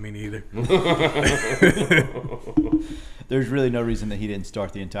said, yeah, me neither. There's really no reason that he didn't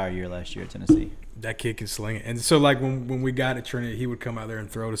start the entire year last year at Tennessee. That kid can sling it. And so, like, when we got at Trinity, he would come out there and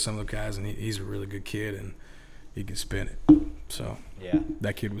throw to some of the guys, and he's a really good kid, and he can spin it. So, yeah,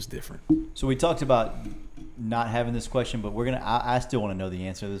 that kid was different. So we talked about not having this question, but I still want to know the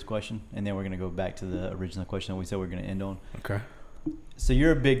answer to this question, and then we're going to go back to the original question that we said we were going to end on. Okay. So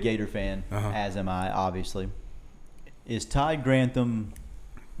you're a big Gator fan, Uh-huh. as am I, obviously. Is Todd Grantham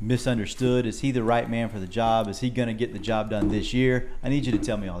misunderstood? Is he the right man for the job? Is he going to get the job done this year? I need you to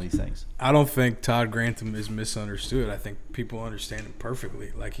tell me all these things. I don't think Todd Grantham is misunderstood. I think people understand him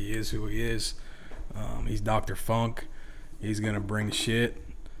perfectly. Like, he is who he is. He's Dr. Funk. He's going to bring shit.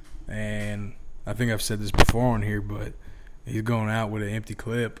 And I think I've said this before on here, but he's going out with an empty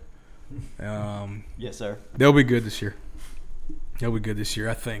clip. Yes, sir. They'll be good this year. They'll be good this year,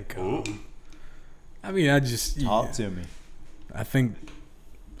 I think. I mean, Talk to me. I think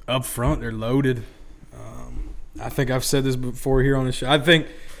up front they're loaded. I think I've said this before here on the show. I think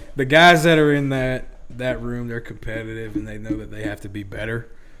the guys that are in that room, they're competitive and they know that they have to be better,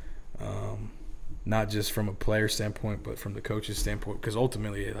 not just from a player standpoint, but from the coach's standpoint. Because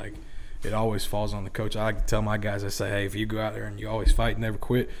ultimately, it always falls on the coach. I like to tell my guys, I say, hey, if you go out there and you always fight, never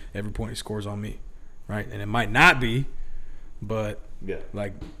quit, every point he scores on me, right? And it might not be, but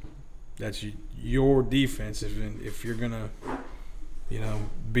like that's your defense. If you're gonna,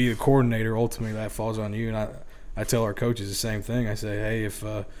 be the coordinator, ultimately that falls on you. And I tell our coaches the same thing. I say, hey,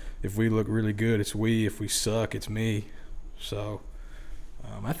 if we look really good, it's we. If we suck, it's me. So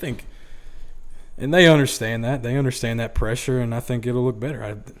I think, and they understand that. They understand that pressure, and I think it'll look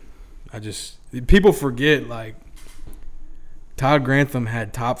better. People forget, like, Todd Grantham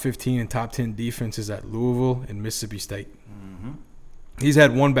had top 15 and top 10 defenses at Louisville and Mississippi State. Mm-hmm. He's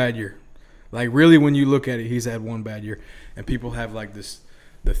had one bad year. Like, really, when you look at it, he's had one bad year. And people have, like,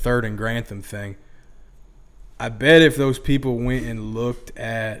 the third and Grantham thing. I bet if those people went and looked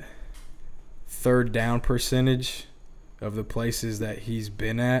at third down percentage of the places that he's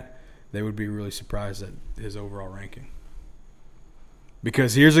been at, they would be really surprised at his overall ranking.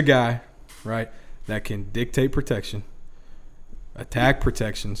 Because here's a guy, right, that can dictate protection, attack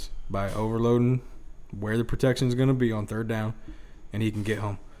protections by overloading where the protection is going to be on third down, and he can get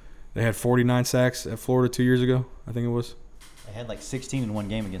home. They had 49 sacks at Florida 2 years ago, I think it was. They had like 16 in one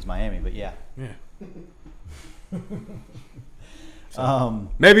game against Miami, but yeah. Yeah.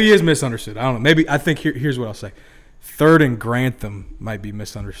 Maybe he is misunderstood. I don't know. Maybe I think here's what I'll say. Third and Grantham might be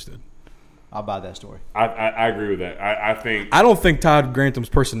misunderstood. I'll buy that story. I agree with that. I don't think Todd Grantham's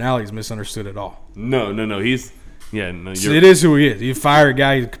personality is misunderstood at all. No. He's It is who he is. You fire a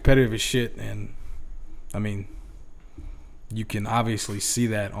guy who's competitive as shit, and I mean, you can obviously see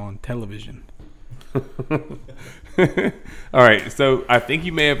that on television. All right, so I think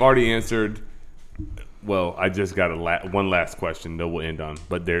you may have already answered. Well, I just got one last question that we'll end on.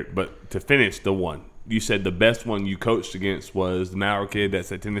 But to finish the one, you said the best one you coached against was the Maurer kid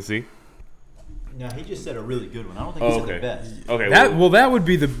that's at Tennessee. No, he just said a really good one. I don't think he said the best. Okay, that would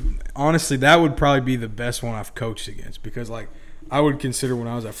be honestly that would probably be the best one I've coached against, because like I would consider when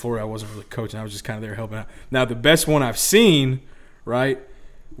I was at Florida I wasn't really coaching, I was just kind of there helping out. Now the best one I've seen, right,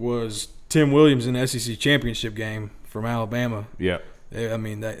 was Tim Williams in the SEC championship game from Alabama. Yeah. I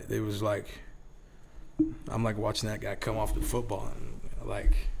mean that it was like I'm like watching that guy come off the football, and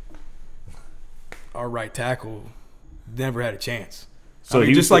like our right tackle never had a chance. So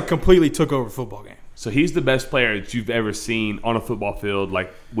he just like completely took over a football game. So he's the best player that you've ever seen on a football field,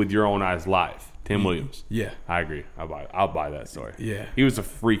 like with your own eyes live. Tim Williams. Yeah. I agree. I'll buy that story. Yeah. He was a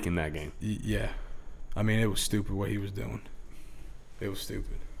freak in that game. Yeah. I mean, it was stupid what he was doing. It was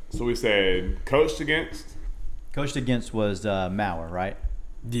stupid. So we said coached against? Coached against was Maurer, right?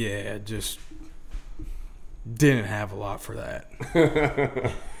 Yeah, just didn't have a lot for that.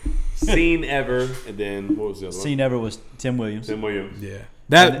 Seen ever, and then what was the other one? Seen ever was Tim Williams. Tim Williams. Yeah.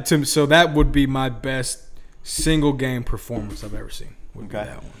 So that would be my best single game performance I've ever seen. Would be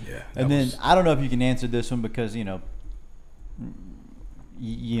that one. Yeah. And then I don't know if you can answer this one because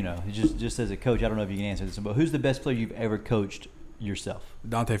just as a coach, I don't know if you can answer this one. But who's the best player you've ever coached yourself?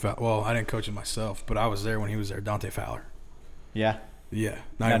 Dante Fowler. Well, I didn't coach him myself, but I was there when he was there. Dante Fowler. Yeah. Yeah.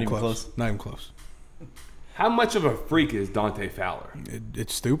 Not even close. Not even close. How much of a freak is Dante Fowler?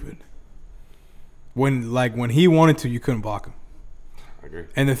 It's stupid. When he wanted to, you couldn't block him. I agree.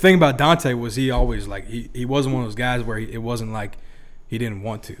 And the thing about Dante was he always like he wasn't one of those guys where it wasn't like he didn't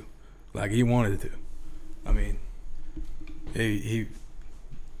want to, like he wanted to. I mean, he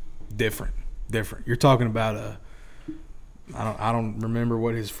different. You're talking about I don't remember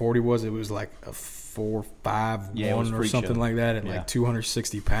what his 40 was. It was like a 4.51 or something like that at like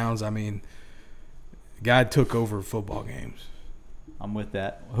 260 pounds. I mean, guy took over football games. I'm with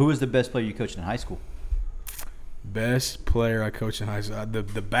that. Who was the best player you coached in high school? Best player I coached in high school.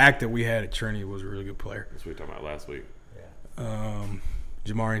 The back that we had at Trinity was a really good player. That's what we were talking about last week.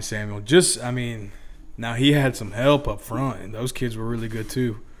 Jamarian Samuel. Now he had some help up front, and those kids were really good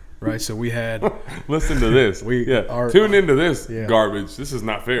too, right? So we had. Listen to this. Tune into this garbage. This is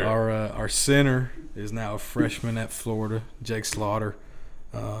not fair. Our center is now a freshman at Florida, Jake Slaughter.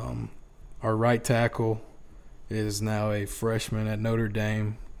 Our right tackle is now a freshman at Notre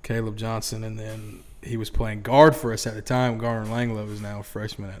Dame, Caleb Johnson, and then he was playing guard for us at the time. Garner Langlow is now a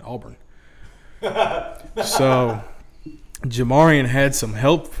freshman at Auburn. So Jamarian had some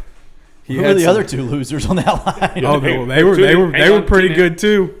help. Who were the other two losers on that line? Oh, they were pretty good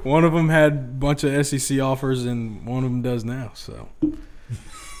too. One of them had a bunch of SEC offers, and one of them does now. So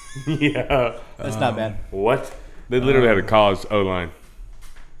yeah, that's not bad. What? They literally had a college O-line.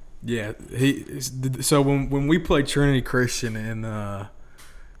 Yeah, so when we played Trinity Christian in the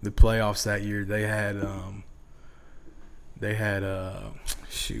playoffs that year, they had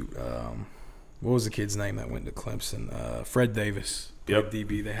what was the kid's name that went to Clemson? Fred Davis,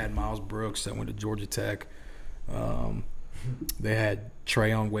 DB. They had Miles Brooks that went to Georgia Tech. They had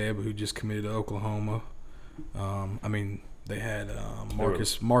Trayon Webb, who just committed to Oklahoma. They had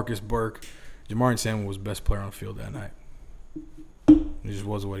Marcus Burke. Jamarian Samuel was the best player on the field that night. He just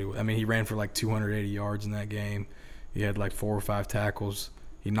was what he was. I mean, he ran for like 280 yards in that game. He had like 4 or 5 tackles.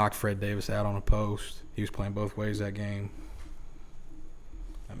 He knocked Fred Davis out on a post. He was playing both ways that game.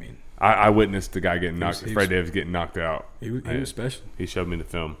 I mean, I witnessed the guy getting knocked. Fred Davis getting knocked out. He was special. He showed me the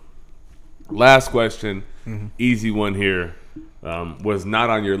film. Last question, easy one here. Was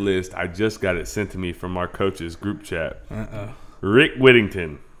not on your list. I just got it sent to me from our coaches group chat. Rick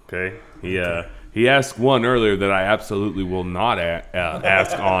Whittington. Okay, he He asked one earlier that I absolutely will not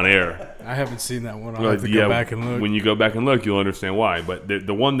ask on air. I haven't seen that one. I'll have to go back and look. When you go back and look, you'll understand why. But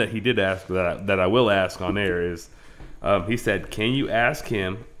the one that he did ask that I will ask on air is, he said, can you ask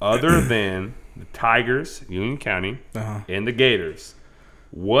him, other than the Tigers, Union County, and the Gators,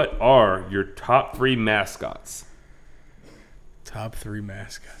 what are your top 3 mascots? Top 3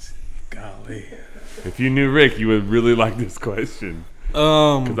 mascots. Golly. If you knew Rick, you would really like this question.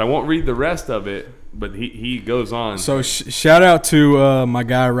 Because I won't read the rest of it, but he goes on. So shout out to my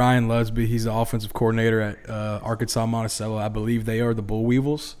guy Ryan Lusby. He's the offensive coordinator at Arkansas Monticello. I believe they are the Bull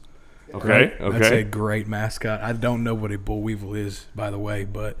Weevils. Okay, right? okay. That's a great mascot. I don't know what a Bull Weevil is, by the way,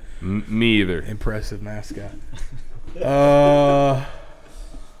 but me either. Impressive mascot.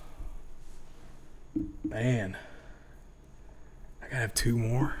 Man, I gotta have 2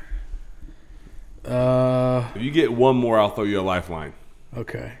 more. If you get one more, I'll throw you a lifeline.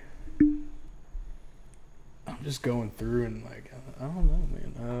 Okay. I'm just going through and I don't know,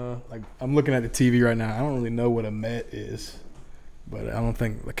 man. I'm looking at the TV right now. I don't really know what a Met is, but I don't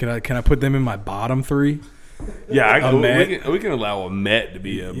think. Can I put them in my bottom 3? Yeah, we can allow a Met to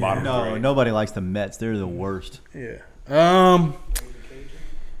be a bottom 3. No, nobody likes the Mets. They're the worst. Yeah.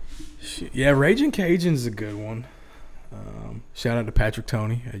 Yeah, Raging Cajun's a good one. Shout out to Patrick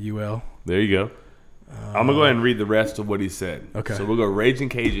Toney at UL. There you go. I'm going to go ahead and read the rest of what he said. Okay. So we'll go Raging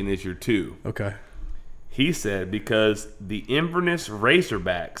Cajun is your 2. Okay. He said because the Inverness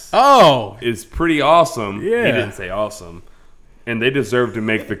Razorbacks is pretty awesome. Yeah. He didn't say awesome. And they deserve to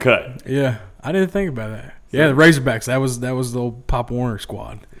make the cut. Yeah. I didn't think about that. Yeah, the Razorbacks. That was the old Pop Warner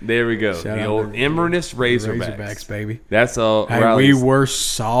squad. There we go. Shout the out old to Inverness Razorbacks. Razorbacks, baby. That's all. Hey, we were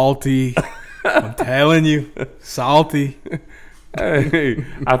salty. I'm telling you. Salty. Hey,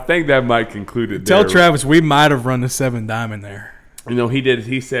 I think that might conclude it Tell there. Travis we might have run the 7 diamond there. You know, he did.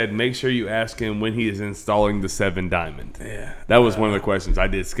 He said, make sure you ask him when he is installing the 7 diamond. Yeah. That was one of the questions. I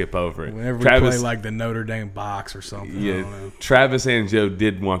did skip over it. Whenever Travis, we play like the Notre Dame box or something. I don't know. Travis and Joe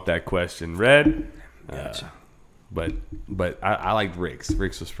did want that question read. Gotcha. But I liked Rick's.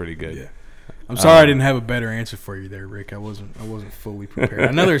 Rick's was pretty good. Yeah. I'm sorry I didn't have a better answer for you there, Rick. I wasn't fully prepared.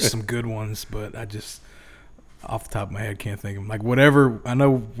 I know there's some good ones, but I just off the top of my head can't think of them. Like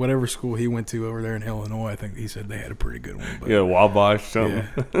whatever school he went to over there in Illinois, I think he said they had a pretty good one. But Yeah, Wabash something.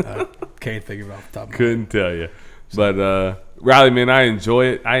 I can't think of it off the top of my head. Couldn't tell you. But Riley, man, I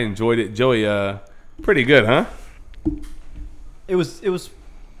enjoyed it. Joey, pretty good, huh? It was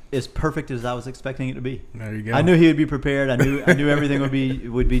as perfect as I was expecting it to be. There you go. I knew he would be prepared. I knew everything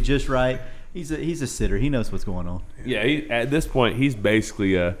would be just right. He's a sitter. He knows what's going on. Yeah, at this point, he's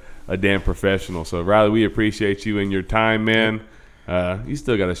basically a damn professional. So, Riley, we appreciate you and your time, man. You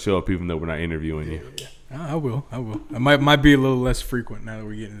still got to show up even though we're not interviewing you. Yeah. I will. I might be a little less frequent now that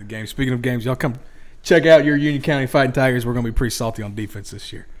we're getting into the game. Speaking of games, y'all come check out your Union County Fighting Tigers. We're going to be pretty salty on defense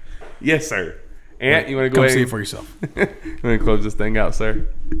this year. Yes, sir. Ant, you want to go Come ahead see and it for yourself. you want to close this thing out, sir?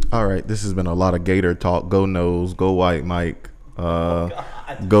 All right, this has been a lot of Gator talk. Go Nose, go White Mike,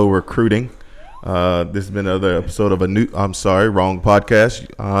 go recruiting. This has been another episode of wrong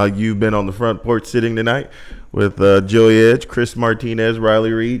podcast. You've been on the front porch sitting tonight with Joey Edge, Chris Martinez,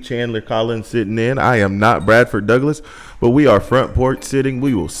 Riley Reed, Chandler Collins sitting in. I am not Bradford Douglass, but we are front porch sitting.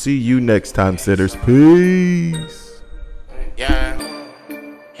 We will see you next time, sitters. Peace. Yeah.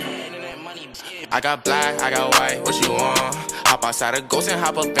 I got black, I got white, what you want? Hop outside a ghost and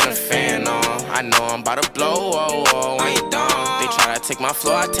hop up in a fan on. I know I'm about to blow, I ain't dumb. They try to take my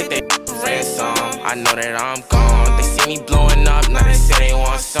floor, I take their ransom. I know that I'm gone. They see me blowing up, now they say they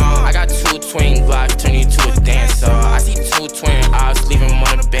want some. I got 2 twin Glocks, turn you to a dancer. I see 2 twin eyes, leave him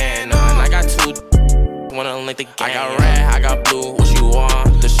on a banner. And I got 2 wanna link the game. I got red, I got blue, what you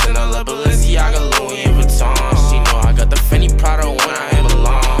want? The Chanel, Balenciaga, Louis Vuitton. She know I got the Fendi Prada when I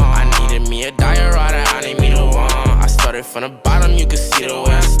belong. I needed me a diorama, I need me to want. I started from the bottom, you can see the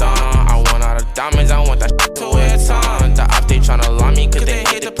way I stomp. I want all the diamonds, I want that shit to wear a ton. The op, they tryna lie me, cause they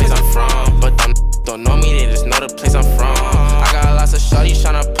hate the place I'm from. But them don't know me, they just know the place I'm from. I got lots of shorties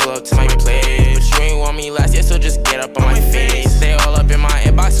tryna pull up to my place. But you ain't want me last year, so just get up on my face. They all up in my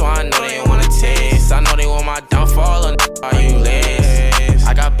inbox, so I know they wanna taste. I know they want my downfall, and are you lace?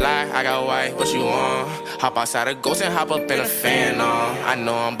 I got black, I got white, what you want? Hop outside a ghost and hop up in a fan on. I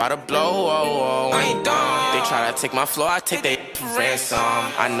know I'm about to blow, I ain't dumb. They try to take my floor, I take their ransom.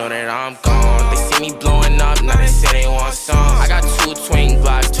 I know that I'm gone. They see me blowing up, now they say they want some. I got 2 twin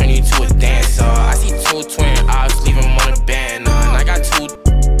Glocks, turn you to a dancer. I see 2 twin eyes, leave him on a banner. And I got 2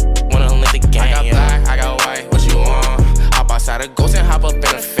 wanna lick the game. I got black, I got white, what you want? Hop outside a ghost and hop up in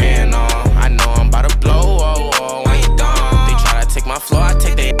a fan on. I know I'm about to blow, I ain't dumb. They try to take my floor, I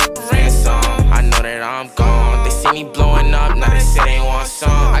take their ransom. I know know that I'm gone. They see me blowing up, now they say they want some.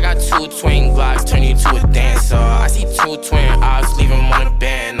 I got 2 twin Glocks, turn you to a dancer. I see 2 twin eyes, leave 'em on a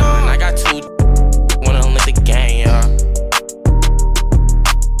band.